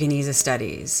side of Geniza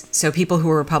studies, so people who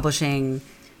were publishing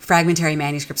fragmentary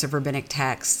manuscripts of rabbinic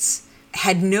texts,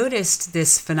 had noticed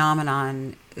this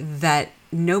phenomenon that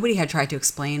nobody had tried to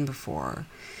explain before,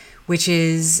 which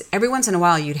is every once in a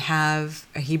while you'd have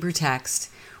a Hebrew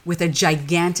text with a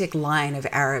gigantic line of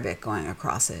Arabic going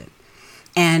across it.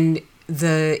 And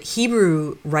the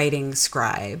Hebrew writing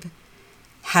scribe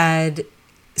had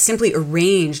simply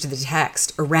arranged the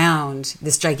text around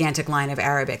this gigantic line of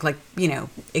Arabic, like,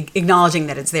 acknowledging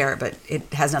that it's there, but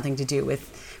it has nothing to do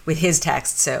with his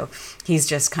text. So he's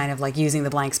just kind of like using the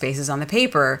blank spaces on the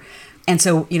paper. And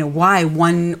so, why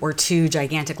one or two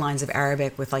gigantic lines of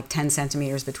Arabic with like 10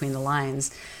 centimeters between the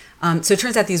lines? So it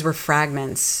turns out these were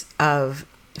fragments of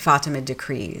Fatimid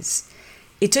decrees.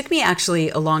 It took me actually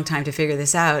a long time to figure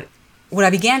this out. What I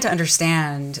began to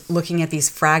understand looking at these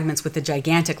fragments with the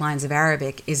gigantic lines of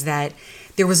Arabic is that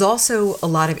there was also a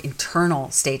lot of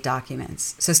internal state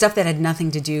documents. So stuff that had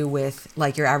nothing to do with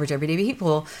like your average everyday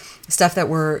people, stuff that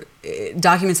were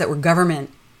documents that were government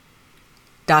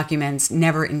documents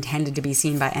never intended to be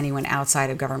seen by anyone outside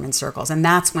of government circles. And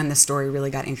that's when the story really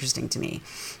got interesting to me.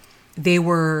 They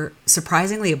were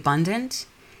surprisingly abundant,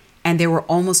 and they were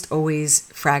almost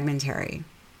always fragmentary.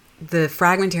 The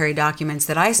fragmentary documents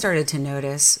that I started to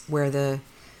notice where the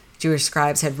Jewish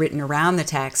scribes had written around the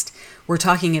text, we're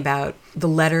talking about the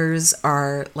letters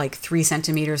are like 3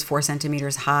 centimeters, 4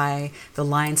 centimeters high. The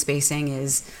line spacing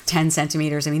is 10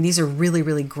 centimeters. I mean, these are really,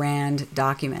 really grand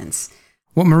documents.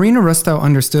 What Marina Rustow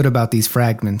understood about these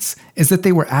fragments is that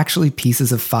they were actually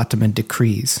pieces of Fatimid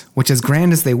decrees, which, as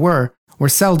grand as they were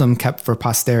seldom kept for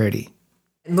posterity.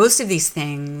 Most of these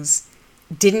things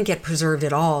didn't get preserved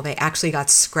at all. They actually got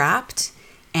scrapped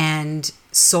and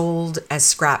sold as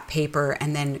scrap paper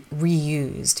and then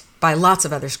reused by lots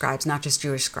of other scribes, not just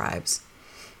Jewish scribes.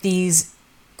 These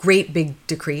great big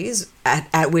decrees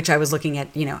at which I was looking at,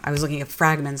 I was looking at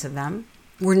fragments of them,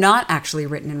 were not actually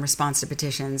written in response to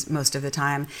petitions most of the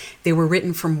time. They were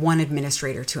written from one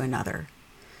administrator to another.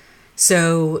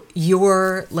 So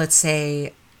you're, let's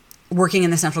say, working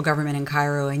in the central government in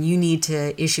Cairo and you need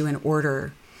to issue an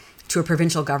order to a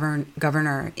provincial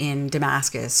governor in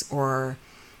Damascus or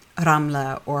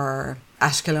Ramla or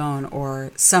Ashkelon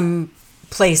or some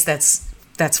place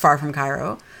that's far from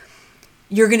Cairo.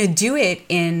 You're going to do it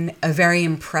in a very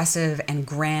impressive and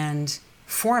grand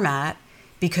format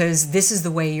because this is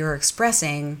the way you're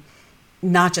expressing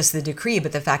not just the decree,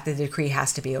 but the fact that the decree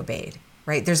has to be obeyed,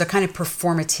 right? There's a kind of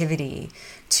performativity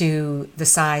to the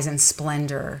size and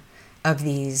splendor of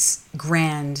these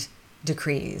grand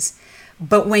decrees.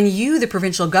 But when you, the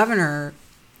provincial governor,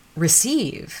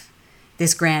 receive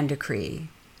this grand decree,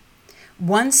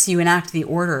 once you enact the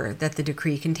order that the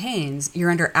decree contains,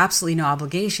 you're under absolutely no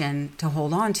obligation to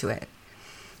hold on to it.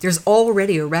 There's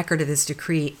already a record of this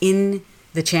decree in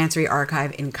the Chancery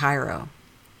Archive in Cairo.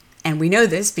 And we know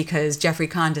this because Jeffrey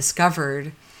Kahn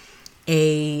discovered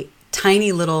a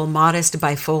tiny little modest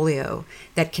bifolio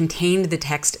that contained the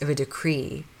text of a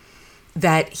decree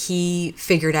that he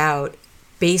figured out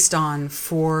based on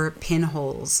 4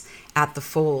 pinholes at the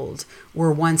fold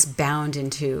were once bound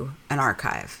into an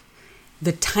archive.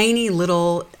 The tiny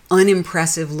little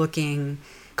unimpressive looking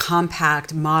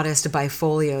compact, modest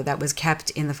bifolio that was kept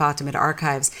in the Fatimid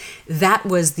archives, that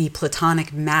was the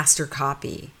Platonic master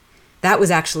copy. That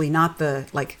was actually not the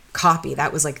copy,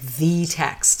 that was like the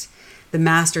text, the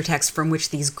master text from which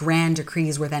these grand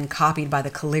decrees were then copied by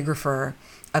the calligrapher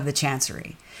of the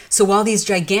Chancery. So while these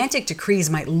gigantic decrees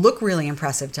might look really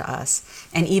impressive to us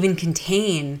and even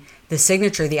contain the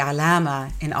signature, the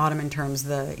alama, in Ottoman terms,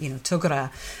 the tugra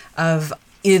of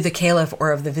either the caliph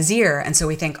or of the vizier, and so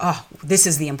we think, oh, this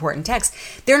is the important text.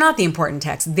 They're not the important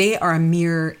text. They are a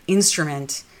mere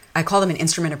instrument. I call them an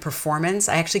instrument of performance.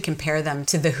 I actually compare them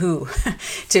to The Who,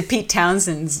 to Pete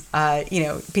Townsend's,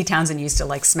 Pete Townsend used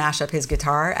to smash up his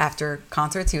guitar after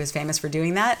concerts. He was famous for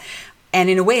doing that. And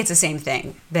in a way, it's the same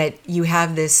thing, that you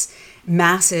have this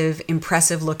massive,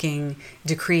 impressive-looking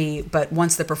decree, but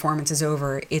once the performance is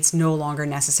over, it's no longer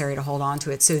necessary to hold on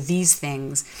to it. So these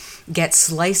things get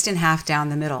sliced in half down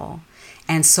the middle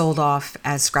and sold off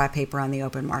as scrap paper on the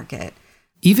open market.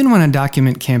 Even when a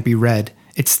document can't be read,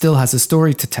 it still has a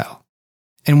story to tell.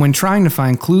 And when trying to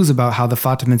find clues about how the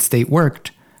Fatimid state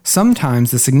worked,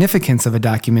 sometimes the significance of a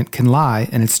document can lie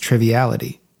in its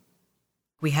triviality.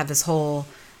 We have this whole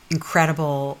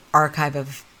incredible archive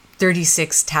of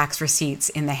 36 tax receipts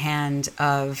in the hand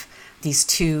of these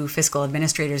two fiscal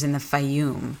administrators in the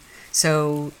Fayoum.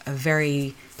 So a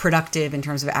very productive in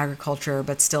terms of agriculture,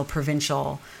 but still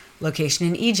provincial location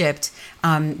in Egypt.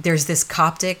 There's this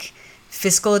Coptic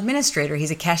fiscal administrator.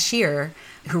 He's a cashier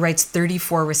who writes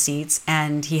 34 receipts,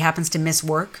 and he happens to miss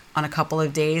work on a couple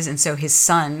of days, and so his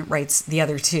son writes the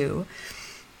other two.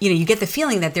 You get the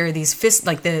feeling that there are these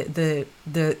the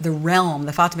realm,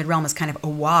 the Fatimid realm, is kind of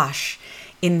awash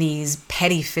in these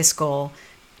petty fiscal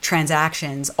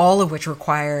transactions, all of which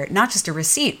require not just a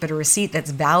receipt, but a receipt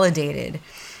that's validated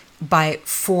by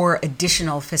 4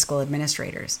 additional fiscal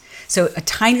administrators. So a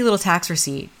tiny little tax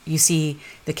receipt, you see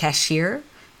the cashier,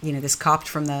 this Copt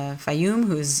from the Fayoum,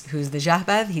 who's the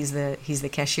Jahbaz, he's the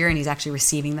cashier, and he's actually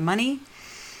receiving the money.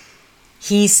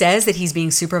 He says that he's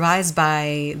being supervised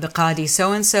by the Qadi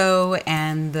so-and-so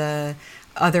and the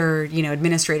other,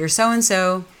 administrator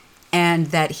so-and-so, and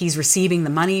that he's receiving the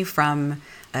money from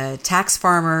a tax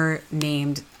farmer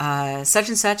named such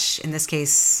and such, in this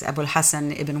case, Abul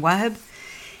Hassan ibn Wahab.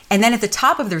 And then at the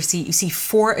top of the receipt, you see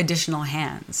 4 additional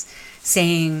hands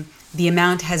saying the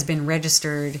amount has been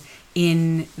registered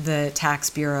in the tax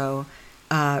bureau,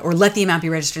 or let the amount be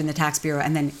registered in the tax bureau,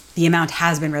 and then the amount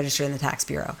has been registered in the tax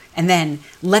bureau. And then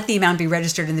let the amount be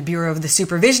registered in the Bureau of the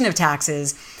Supervision of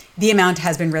Taxes. The amount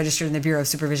has been registered in the Bureau of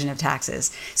Supervision of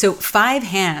Taxes. So 5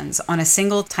 hands on a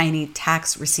single tiny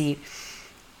tax receipt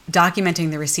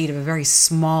documenting the receipt of a very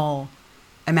small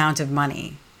amount of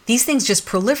money. These things just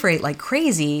proliferate like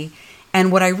crazy.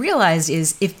 And what I realized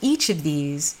is if each of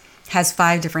these has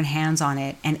 5 different hands on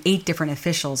it and 8 different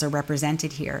officials are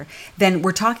represented here, then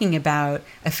we're talking about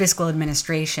a fiscal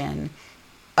administration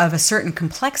of a certain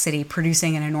complexity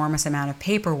producing an enormous amount of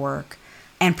paperwork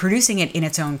and producing it in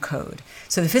its own code.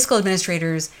 So the fiscal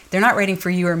administrators, they're not writing for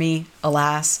you or me,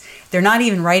 alas. They're not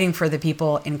even writing for the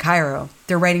people in Cairo.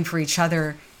 They're writing for each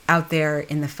other out there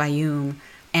in the Fayoum.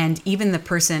 And even the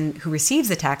person who receives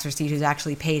the tax receipt, who's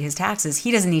actually paid his taxes,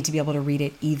 he doesn't need to be able to read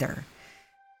it either.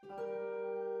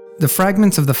 The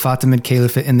fragments of the Fatimid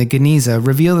Caliphate in the Geniza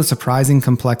reveal the surprising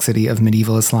complexity of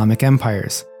medieval Islamic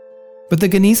empires. But the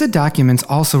Geniza documents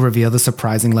also reveal the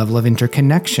surprising level of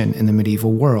interconnection in the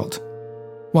medieval world.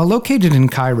 While located in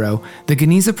Cairo, the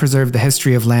Geniza preserved the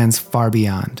history of lands far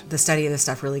beyond. The study of this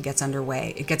stuff really gets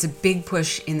underway. It gets a big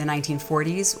push in the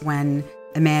 1940s when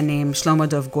a man named Shlomo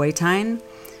Dov Goitein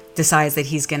decides that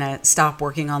he's going to stop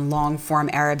working on long-form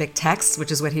Arabic texts,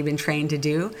 which is what he'd been trained to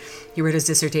do. He wrote his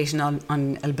dissertation on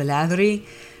al-Baladri,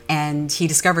 and he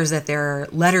discovers that there are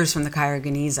letters from the Cairo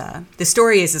Geniza. The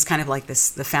story is kind of like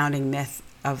this, the founding myth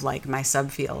of like my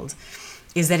subfield,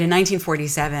 is that in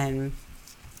 1947,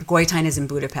 Goitein is in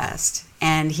Budapest,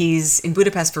 and he's in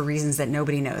Budapest for reasons that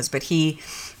nobody knows, but he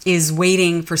is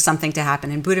waiting for something to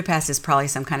happen in Budapest. Is probably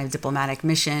some kind of diplomatic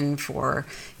mission for,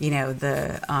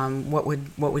 the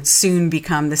what would soon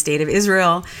become the state of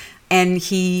Israel, and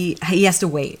he has to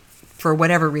wait. For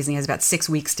whatever reason, he has about 6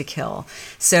 weeks to kill.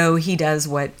 So he does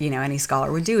what, any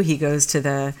scholar would do. He goes to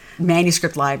the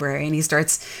manuscript library and he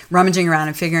starts rummaging around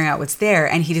and figuring out what's there,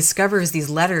 and he discovers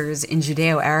these letters in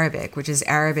Judeo-Arabic, which is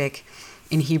Arabic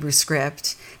in Hebrew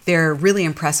script. They're really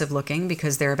impressive looking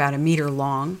because they're about 1 meter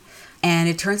long. And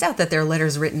it turns out that they're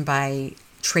letters written by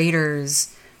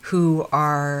traders who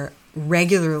are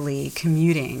regularly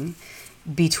commuting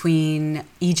between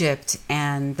Egypt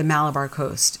and the Malabar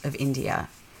coast of India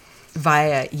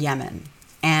via Yemen.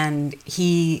 And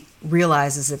he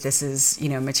realizes that this is,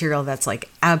 material that's like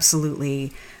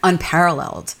absolutely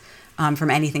unparalleled from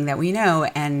anything that we know.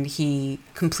 And he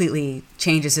completely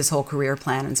changes his whole career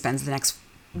plan and spends the next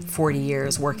 40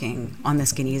 years working on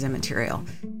this Geniza material.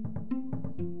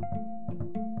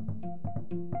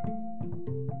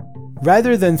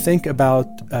 Rather than think about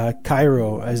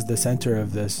Cairo as the center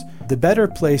of this, the better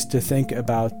place to think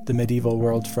about the medieval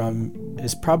world from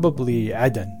is probably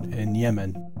Aden in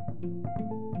Yemen.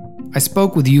 I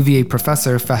spoke with UVA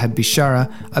professor Fahad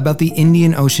Bishara about the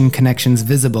Indian Ocean connections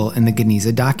visible in the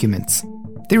Geniza documents.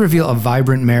 They reveal a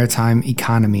vibrant maritime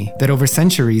economy that over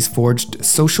centuries forged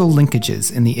social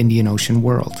linkages in the Indian Ocean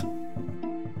world.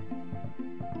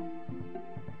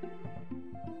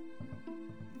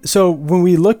 So when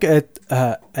we look at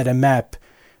a map,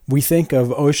 we think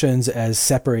of oceans as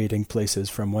separating places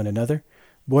from one another,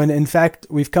 when in fact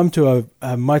we've come to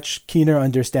a much keener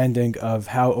understanding of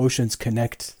how oceans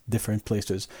connect different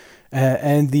places.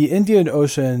 And the Indian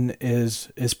Ocean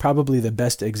is probably the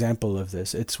best example of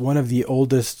this. It's one of the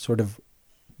oldest sort of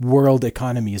world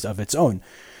economies of its own.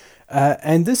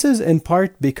 And this is in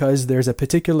part because there's a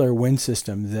particular wind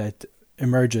system that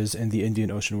emerges in the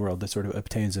Indian Ocean world, that sort of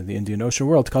obtains in the Indian Ocean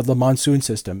world, called the monsoon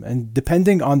system. And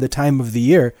depending on the time of the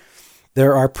year,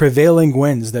 there are prevailing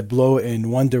winds that blow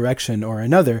in one direction or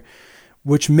another,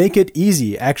 which make it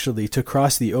easy, actually, to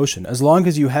cross the ocean, as long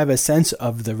as you have a sense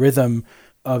of the rhythm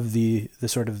of the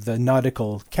sort of the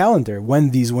nautical calendar,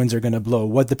 when these winds are going to blow,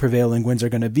 what the prevailing winds are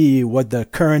going to be, what the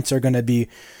currents are going to be.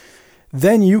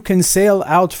 Then you can sail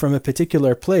out from a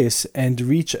particular place and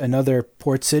reach another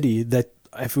port city that,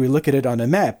 if we look at it on a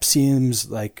map,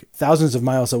 seems like thousands of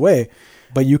miles away,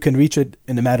 but you can reach it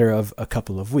in a matter of a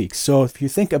couple of weeks. So if you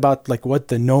think about like what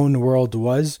the known world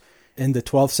was in the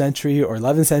 12th century or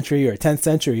 11th century or 10th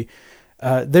century,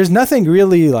 there's nothing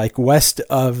really like west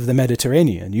of the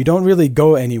Mediterranean. You don't really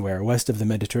go anywhere west of the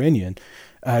Mediterranean.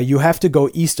 You have to go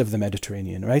east of the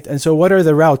Mediterranean, right? And so what are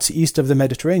the routes east of the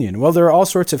Mediterranean? Well, there are all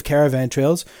sorts of caravan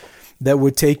trails that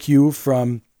would take you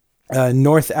from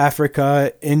North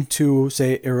Africa into,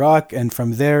 say, Iraq, and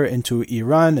from there into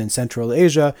Iran and Central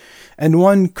Asia. And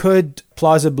one could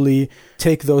plausibly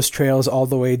take those trails all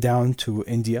the way down to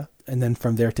India, and then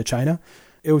from there to China.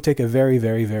 It would take a very,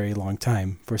 very, very long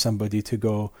time for somebody to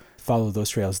go follow those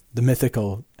trails. The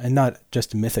mythical, and not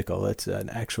just mythical, it's an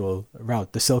actual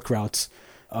route, the Silk routes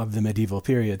of the medieval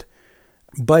period.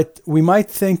 But we might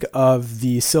think of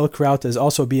the Silk Route as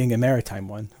also being a maritime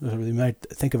one. We might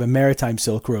think of a maritime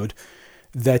Silk Road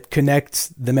that connects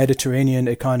the Mediterranean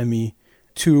economy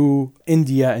to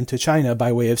India and to China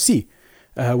by way of sea,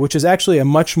 which is actually a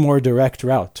much more direct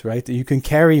route, right? You can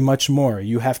carry much more.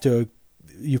 You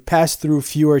pass through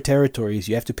fewer territories.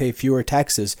 You have to pay fewer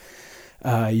taxes.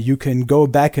 You can go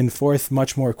back and forth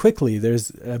much more quickly.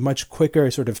 There's a much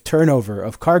quicker sort of turnover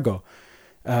of cargo.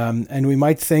 And we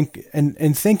might think, and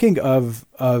in thinking of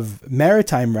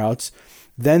maritime routes,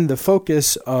 then the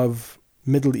focus of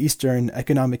Middle Eastern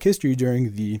economic history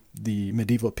during the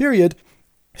medieval period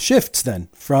shifts then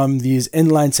from these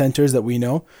inland centers that we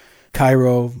know,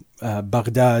 Cairo,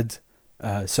 Baghdad,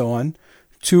 so on,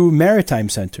 to maritime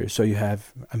centers. So you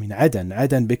have, Aden.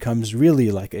 Aden becomes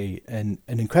really like an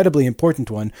incredibly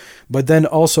important one, but then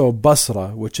also Basra,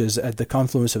 which is at the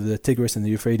confluence of the Tigris and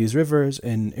the Euphrates rivers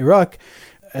in Iraq.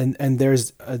 And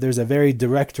there's a very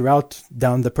direct route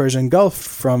down the Persian Gulf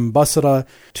from Basra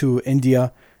to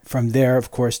India, from there,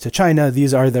 of course, to China.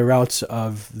 These are the routes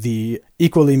of the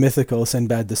equally mythical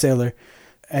Sinbad the Sailor.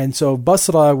 And so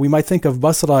Basra, we might think of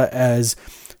Basra as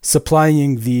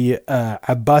supplying the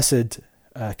Abbasid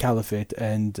Caliphate,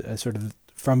 and sort of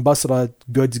from Basra,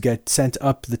 goods get sent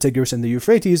up the Tigris and the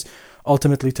Euphrates,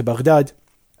 ultimately to Baghdad.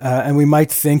 And we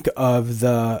might think of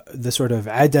the sort of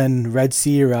Aden Red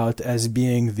Sea route as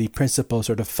being the principal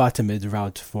sort of Fatimid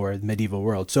route for the medieval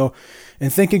world. So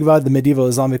in thinking about the medieval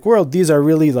Islamic world, these are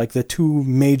really like the two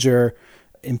major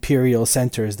imperial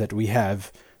centers that we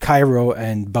have, Cairo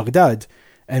and Baghdad.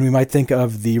 And we might think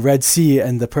of the Red Sea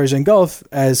and the Persian Gulf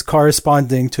as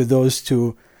corresponding to those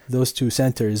two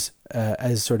centers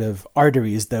as sort of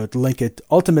arteries that would link it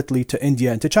ultimately to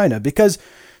India and to China, because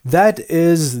that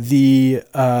is the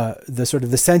sort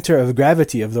of the center of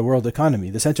gravity of the world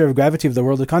economy. The center of gravity of the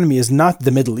world economy is not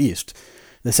the Middle East.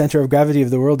 The center of gravity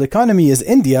of the world economy is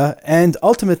India and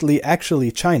ultimately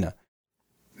actually China.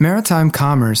 Maritime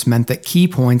commerce meant that key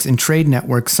points in trade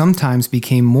networks sometimes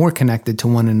became more connected to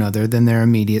one another than their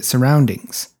immediate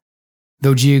surroundings.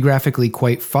 Though geographically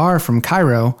quite far from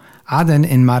Cairo, Aden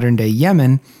in modern-day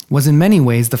Yemen was in many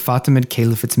ways the Fatimid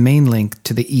Caliphate's main link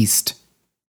to the east.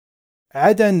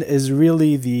 Aden is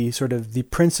really the sort of the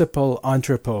principal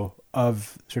entrepot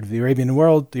of sort of the Arabian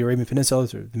world, the Arabian Peninsula,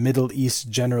 sort of the Middle East,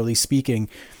 generally speaking,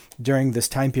 during this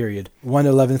time period. One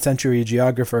 11th century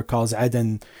geographer calls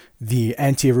Aden the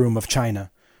anteroom of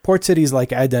China. Port cities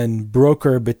like Aden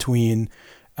broker between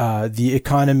the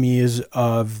economies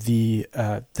of the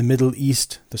Middle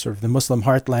East, the sort of the Muslim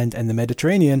heartland and the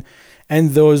Mediterranean,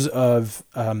 and those of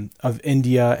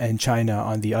India and China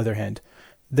on the other hand.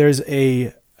 There's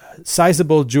a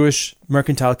sizable Jewish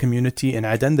mercantile community in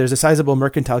Aden. There's a sizable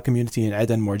mercantile community in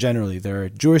Aden more generally. There are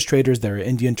Jewish traders, there are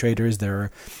Indian traders, there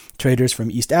are traders from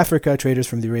East Africa, traders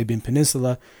from the Arabian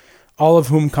Peninsula, all of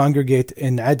whom congregate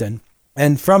in Aden.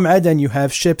 And from Aden, you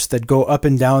have ships that go up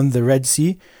and down the Red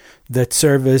Sea that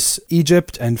service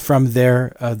Egypt, and from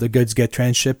there, the goods get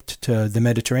transshipped to the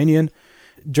Mediterranean.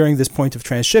 during this point of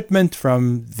transshipment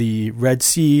from the Red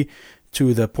Sea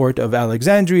to the port of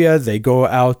Alexandria, they go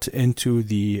out into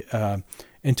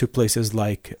into places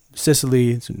like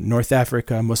Sicily, North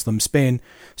Africa, Muslim Spain.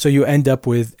 So you end up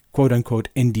with quote-unquote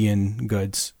Indian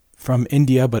goods from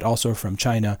India, but also from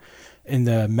China in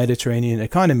the Mediterranean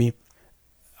economy.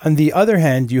 On the other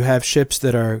hand, you have ships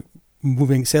that are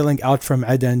sailing out from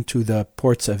Aden to the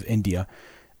ports of India.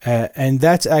 And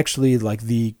that's actually like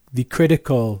the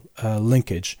critical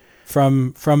linkage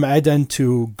from Aden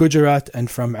to Gujarat and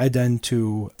from Aden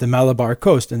to the Malabar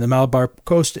coast. And the Malabar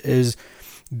coast is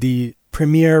the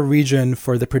premier region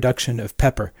for the production of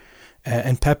pepper.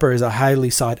 And pepper is a highly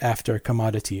sought after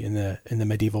commodity in the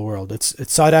medieval world.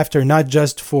 It's sought after not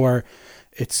just for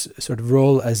its sort of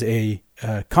role as a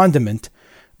condiment,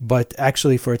 but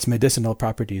actually for its medicinal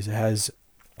properties.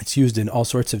 It's used in all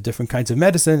sorts of different kinds of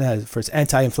medicine, for its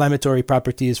anti-inflammatory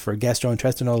properties, for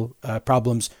gastrointestinal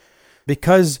problems.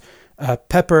 Because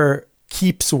pepper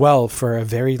keeps well for a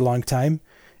very long time,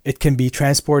 it can be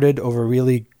transported over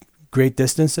really great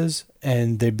distances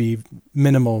and there'd be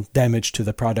minimal damage to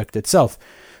the product itself.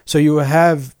 So you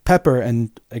have pepper,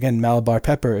 and again, Malabar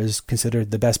pepper is considered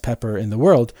the best pepper in the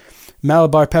world.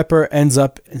 Malabar pepper ends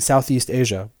up in Southeast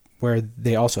Asia, where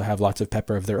they also have lots of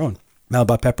pepper of their own.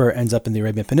 Malabar pepper ends up in the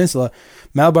Arabian Peninsula.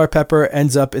 Malabar pepper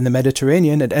ends up in the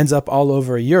Mediterranean. It ends up all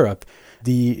over Europe.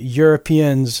 The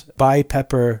Europeans buy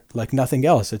pepper like nothing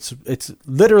else. It's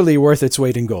literally worth its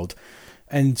weight in gold.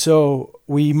 And so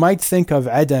we might think of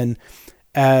Aden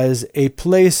as a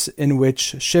place in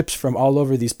which ships from all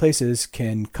over these places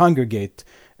can congregate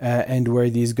and where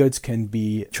these goods can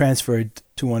be transferred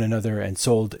to one another and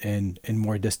sold in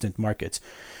more distant markets.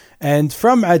 And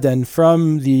from Aden,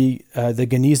 from the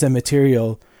Geniza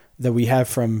material that we have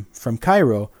from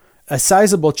Cairo, a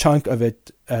sizable chunk of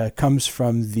it comes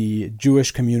from the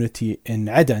Jewish community in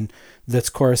Aden that's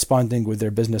corresponding with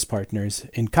their business partners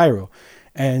in Cairo.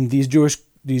 And these Jewish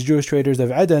traders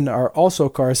of Aden are also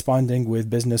corresponding with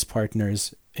business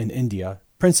partners in India,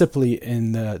 principally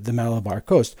in the Malabar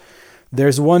coast.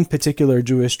 There's one particular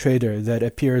Jewish trader that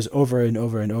appears over and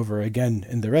over and over again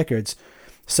in the records,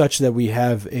 such that we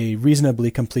have a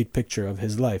reasonably complete picture of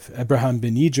his life. Abraham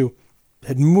bin Yiju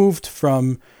had moved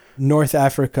from North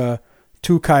Africa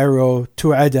to Cairo,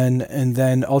 to Aden, and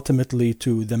then ultimately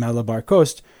to the Malabar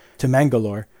coast, to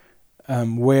Mangalore,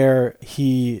 where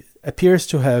he appears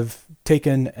to have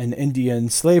taken an Indian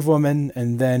slave woman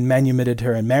and then manumitted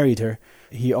her and married her.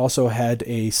 He also had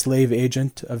a slave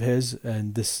agent of his,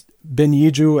 and this bin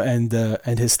Yiju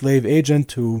and his slave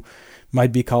agent, who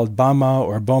might be called Bama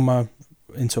or Boma,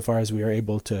 insofar as we are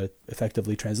able to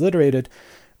effectively transliterate it,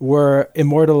 were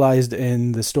immortalized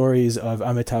in the stories of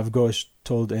Amitav Ghosh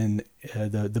told in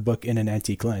the book In an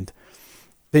Antique Land.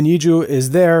 Bin Yiju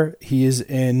is there. He is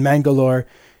in Mangalore.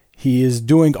 He is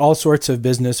doing all sorts of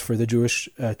business for the Jewish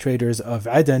traders of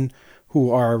Aden,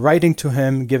 who are writing to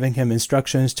him, giving him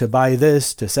instructions to buy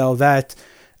this, to sell that.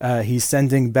 He's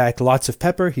sending back lots of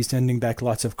pepper. He's sending back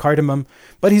lots of cardamom,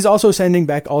 but he's also sending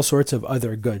back all sorts of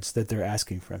other goods that they're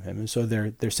asking from him. And so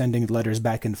they're sending letters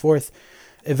back and forth.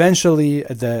 Eventually,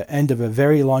 at the end of a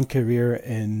very long career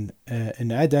in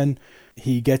Aden,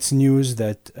 he gets news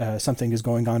that something is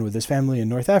going on with his family in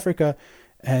North Africa,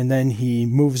 and then he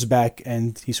moves back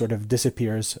and he sort of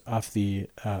disappears off the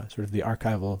sort of the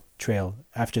archival trail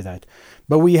after that.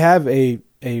 But we have a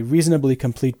reasonably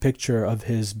complete picture of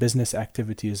his business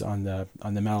activities on the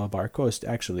Malabar coast,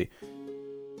 actually.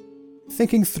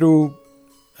 Thinking through,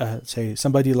 say,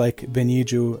 somebody like bin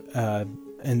Yiju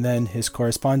and then his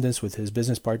correspondence with his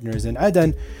business partners in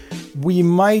Aden, we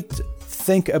might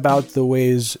think about the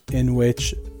ways in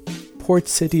which port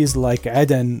cities like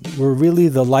Aden were really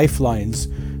the lifelines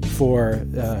for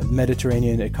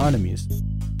Mediterranean economies.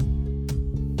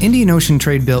 Indian Ocean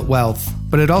trade built wealth,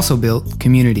 but it also built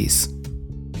communities.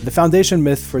 The foundation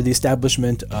myth for the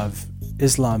establishment of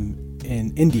Islam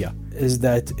in India is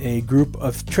that a group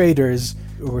of traders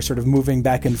were sort of moving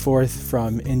back and forth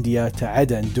from India to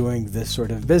Aden doing this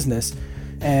sort of business,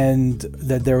 and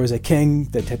that there was a king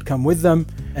that had come with them,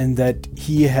 and that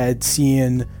he had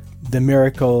seen the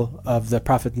miracle of the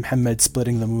Prophet Muhammad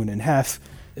splitting the moon in half.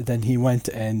 Then he went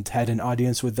and had an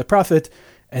audience with the Prophet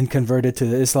and converted to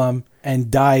Islam and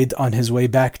died on his way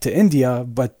back to India.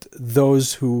 But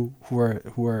those who were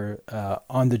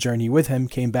on the journey with him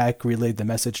came back, relayed the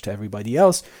message to everybody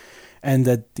else, and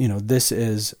that, this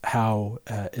is how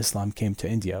Islam came to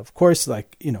India. Of course,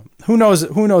 who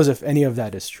knows if any of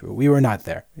that is true? We were not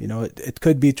there. It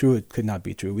could be true, it could not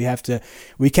be true.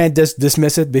 We can't just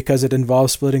dismiss it because it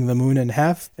involves splitting the moon in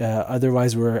half.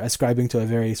 Otherwise, we're ascribing to a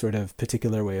very sort of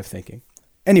particular way of thinking.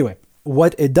 Anyway,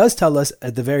 what it does tell us,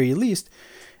 at the very least,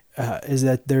 is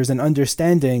that there's an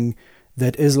understanding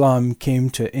that Islam came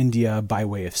to India by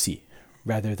way of sea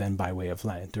rather than by way of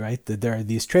land, right? That there are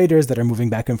these traders that are moving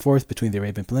back and forth between the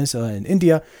Arabian Peninsula and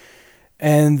India,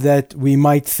 and that we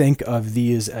might think of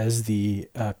these as the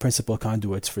principal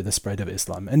conduits for the spread of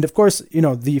Islam. And of course,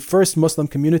 the first Muslim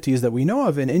communities that we know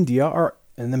of in India are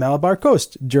in the Malabar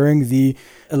coast during the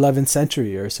 11th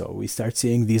century or so. We start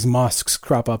seeing these mosques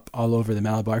crop up all over the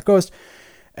Malabar coast.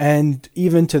 And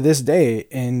even to this day,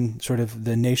 in sort of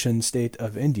the nation state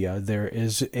of India, there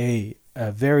is a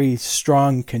very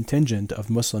strong contingent of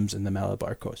Muslims in the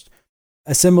Malabar coast.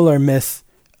 A similar myth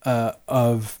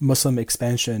of Muslim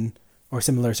expansion, or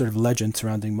similar sort of legend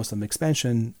surrounding Muslim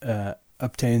expansion,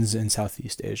 obtains in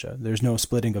Southeast Asia. There's no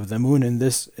splitting of the moon in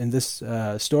this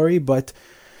story, but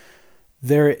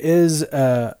there is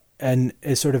a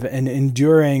sort of an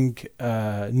enduring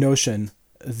notion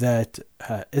that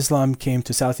Islam came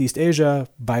to Southeast Asia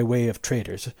by way of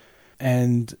traders.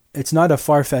 And it's not a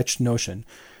far-fetched notion.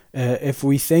 If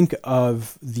we think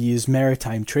of these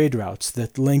maritime trade routes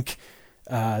that link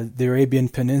the Arabian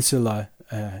Peninsula,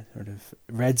 sort of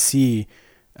Red Sea,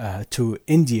 to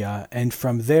India, and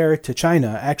from there to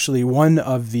China, actually one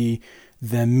of the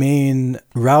main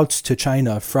routes to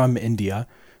China from India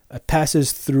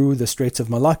passes through the Straits of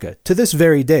Malacca. To this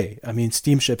very day, I mean,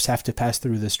 steamships have to pass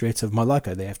through the Straits of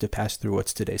Malacca. They have to pass through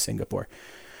what's today Singapore,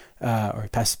 or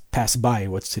pass by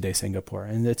what's today Singapore.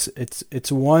 And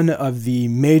it's one of the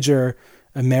major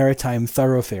maritime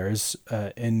thoroughfares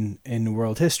in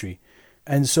world history.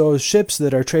 And so ships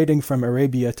that are trading from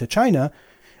Arabia to China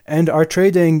and are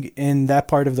trading in that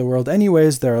part of the world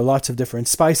anyways. There are lots of different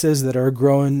spices that are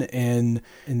grown in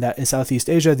Southeast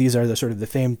Asia. These are the sort of the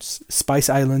famed spice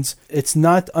islands. It's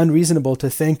not unreasonable to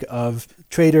think of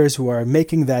traders who are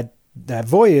making that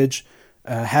voyage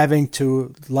having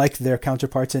to, like their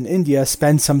counterparts in India,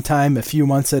 spend some time, a few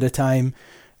months at a time,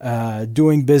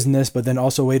 doing business, but then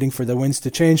also waiting for the winds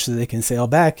to change so they can sail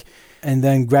back, and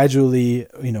then gradually,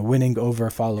 winning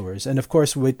over followers. And of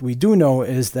course, what we do know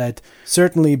is that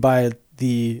certainly by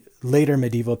the later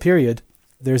medieval period,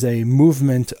 there's a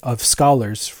movement of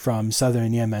scholars from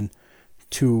southern Yemen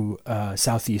to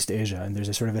Southeast Asia, and there's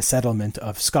a sort of a settlement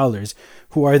of scholars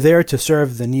who are there to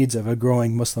serve the needs of a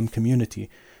growing Muslim community.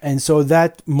 And so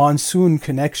that monsoon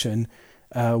connection,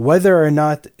 whether or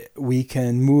not we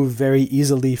can move very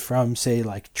easily from, say,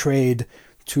 like trade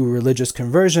to religious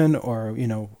conversion, or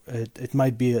it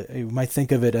might be, you might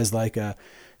think of it as like a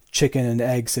chicken and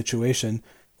egg situation.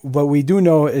 What we do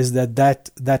know is that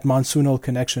monsoonal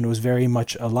connection was very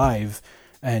much alive,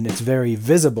 and it's very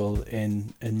visible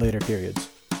in later periods.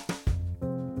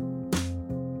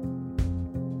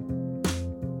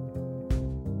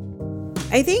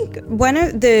 I think one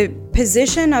of the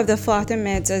position of the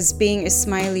Fatimids as being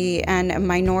Ismaili and a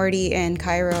minority in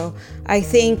Cairo, I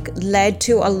think led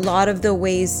to a lot of the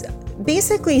ways,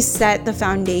 basically set the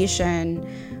foundation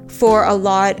for a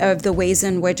lot of the ways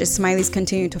in which Ismailis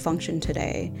continue to function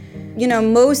today.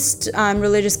 Most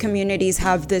religious communities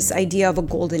have this idea of a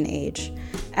golden age.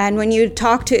 And when you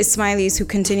talk to Ismailis who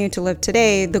continue to live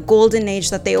today, the golden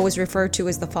age that they always refer to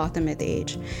is the Fatimid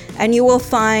age. And you will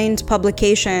find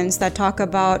publications that talk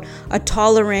about a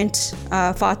tolerant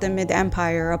Fatimid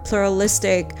empire, a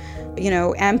pluralistic,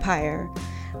 empire.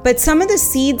 But some of the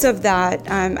seeds of that,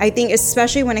 I think,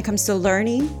 especially when it comes to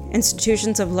learning,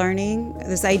 institutions of learning,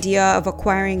 this idea of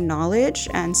acquiring knowledge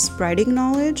and spreading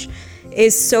knowledge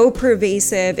is so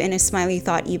pervasive in Ismaili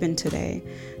thought even today.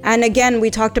 And again,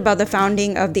 we talked about the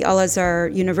founding of the Al-Azhar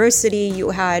University. You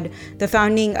had the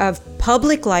founding of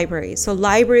public libraries. So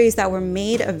libraries that were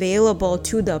made available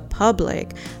to the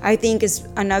public, I think, is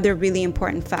another really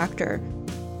important factor.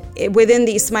 Within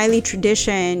the Ismaili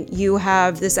tradition, you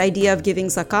have this idea of giving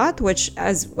zakat, which,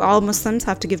 as all Muslims,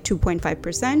 have to give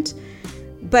 2.5%.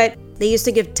 But they used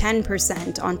to give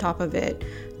 10% on top of it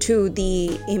to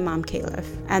the Imam Caliph.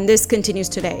 And this continues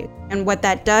today. And what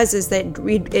that does is that it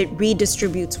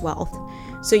redistributes wealth.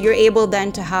 So you're able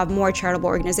then to have more charitable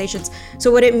organizations. So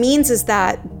what it means is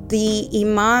that the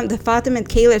Fatimid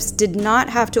Caliphs did not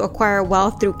have to acquire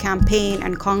wealth through campaign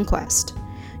and conquest.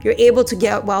 You're able to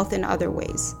get wealth in other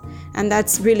ways. And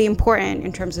that's really important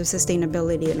in terms of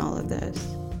sustainability and all of this.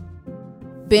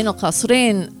 Bain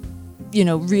al-Qasrain,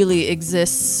 really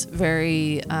exists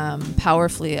very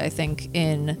powerfully, I think,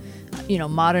 in,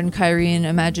 modern Cairene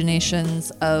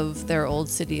imaginations of their old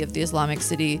city, of the Islamic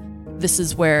city. This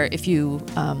is where, if you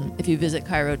visit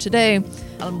Cairo today,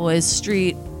 Al-Muez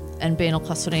Street and Bain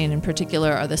al-Qasrain in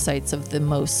particular are the sites of the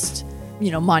most,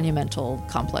 monumental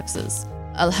complexes.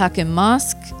 Al-Hakim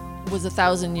Mosque was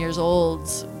 1,000 years old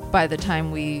by the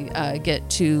time we get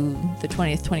to the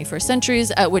 20th, 21st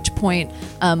centuries, at which point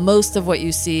most of what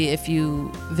you see if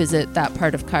you visit that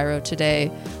part of Cairo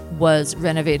today was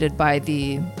renovated by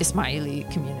the Ismaili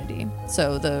community.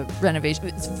 So the renovation,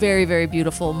 it's very, very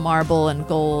beautiful marble and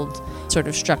gold sort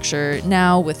of structure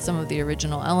now with some of the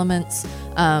original elements,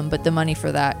 but the money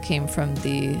for that came from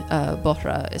the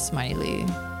Bohra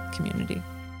Ismaili community.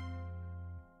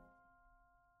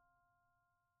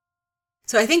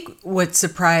 So I think what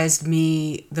surprised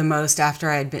me the most after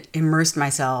I had immersed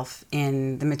myself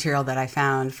in the material that I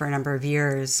found for a number of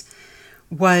years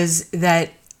was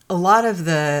that a lot of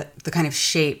the kind of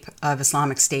shape of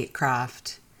Islamic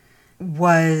statecraft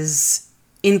was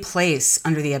in place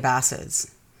under the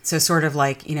Abbasids. So sort of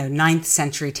like, 9th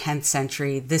century, 10th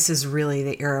century, this is really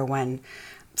the era when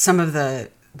some of the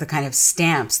kind of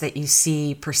stamps that you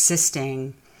see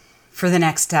persisting for the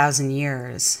next 1,000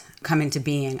 years come into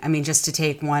being. I mean, just to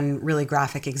take one really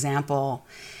graphic example,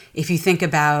 if you think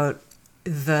about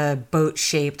the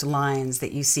boat-shaped lines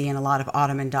that you see in a lot of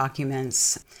Ottoman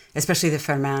documents, especially the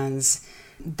Fermans,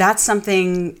 that's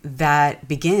something that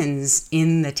begins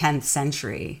in the 10th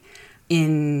century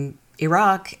in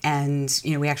Iraq. And,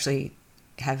 we actually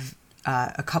have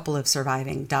a couple of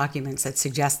surviving documents that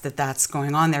suggest that that's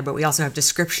going on there, but we also have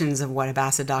descriptions of what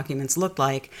Abbasid documents looked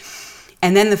like.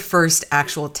 And then the first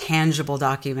actual tangible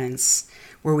documents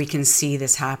where we can see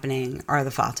this happening are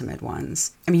the Fatimid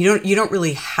ones. I mean, you don't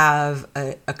really have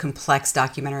a complex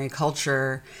documentary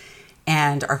culture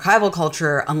and archival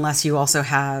culture unless you also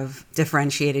have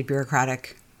differentiated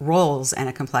bureaucratic roles and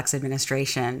a complex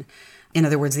administration. In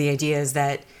other words, the idea is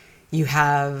that you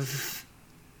have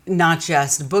not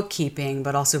just bookkeeping,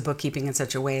 but also bookkeeping in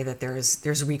such a way that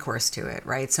there's recourse to it,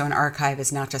 right? So an archive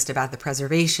is not just about the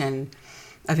preservation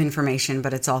of information,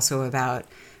 but it's also about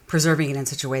preserving it in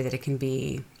such a way that it can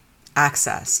be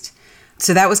accessed.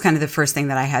 So that was kind of the first thing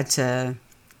that I had to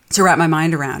wrap my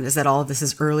mind around, is that all of this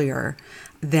is earlier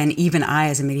than even I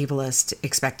as a medievalist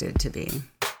expected it to be.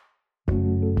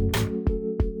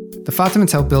 The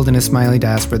Fatimids helped build an Ismaili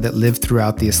diaspora that lived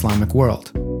throughout the Islamic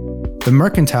world. The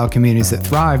mercantile communities that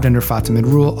thrived under Fatimid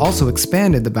rule also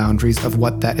expanded the boundaries of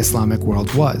what that Islamic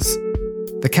world was.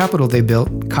 The capital they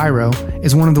built, Cairo,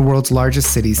 is one of the world's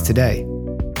largest cities today.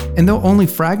 And though only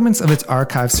fragments of its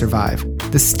archives survive,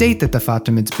 the state that the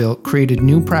Fatimids built created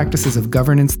new practices of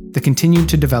governance that continued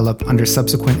to develop under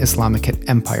subsequent Islamic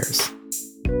empires.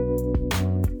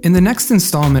 In the next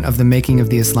installment of The Making of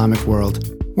the Islamic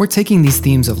World, we're taking these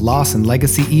themes of loss and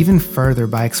legacy even further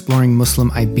by exploring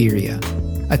Muslim Iberia,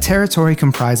 a territory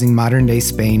comprising modern-day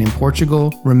Spain and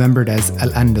Portugal, remembered as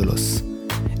Al-Andalus.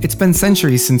 It's been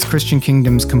centuries since Christian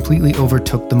kingdoms completely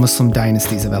overtook the Muslim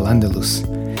dynasties of Al-Andalus,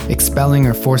 expelling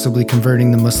or forcibly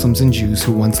converting the Muslims and Jews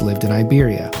who once lived in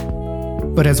Iberia.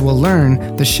 But as we'll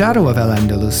learn, the shadow of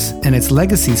Al-Andalus and its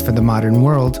legacies for the modern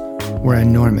world were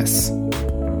enormous.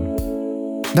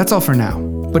 That's all for now,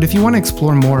 but if you want to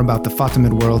explore more about the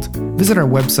Fatimid world, visit our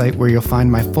website where you'll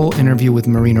find my full interview with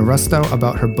Marina Rustow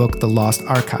about her book, The Lost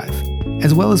Archive,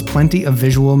 as well as plenty of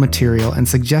visual material and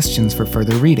suggestions for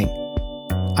further reading.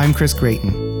 I'm Chris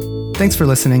Gratien. Thanks for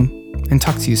listening, and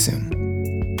talk to you soon.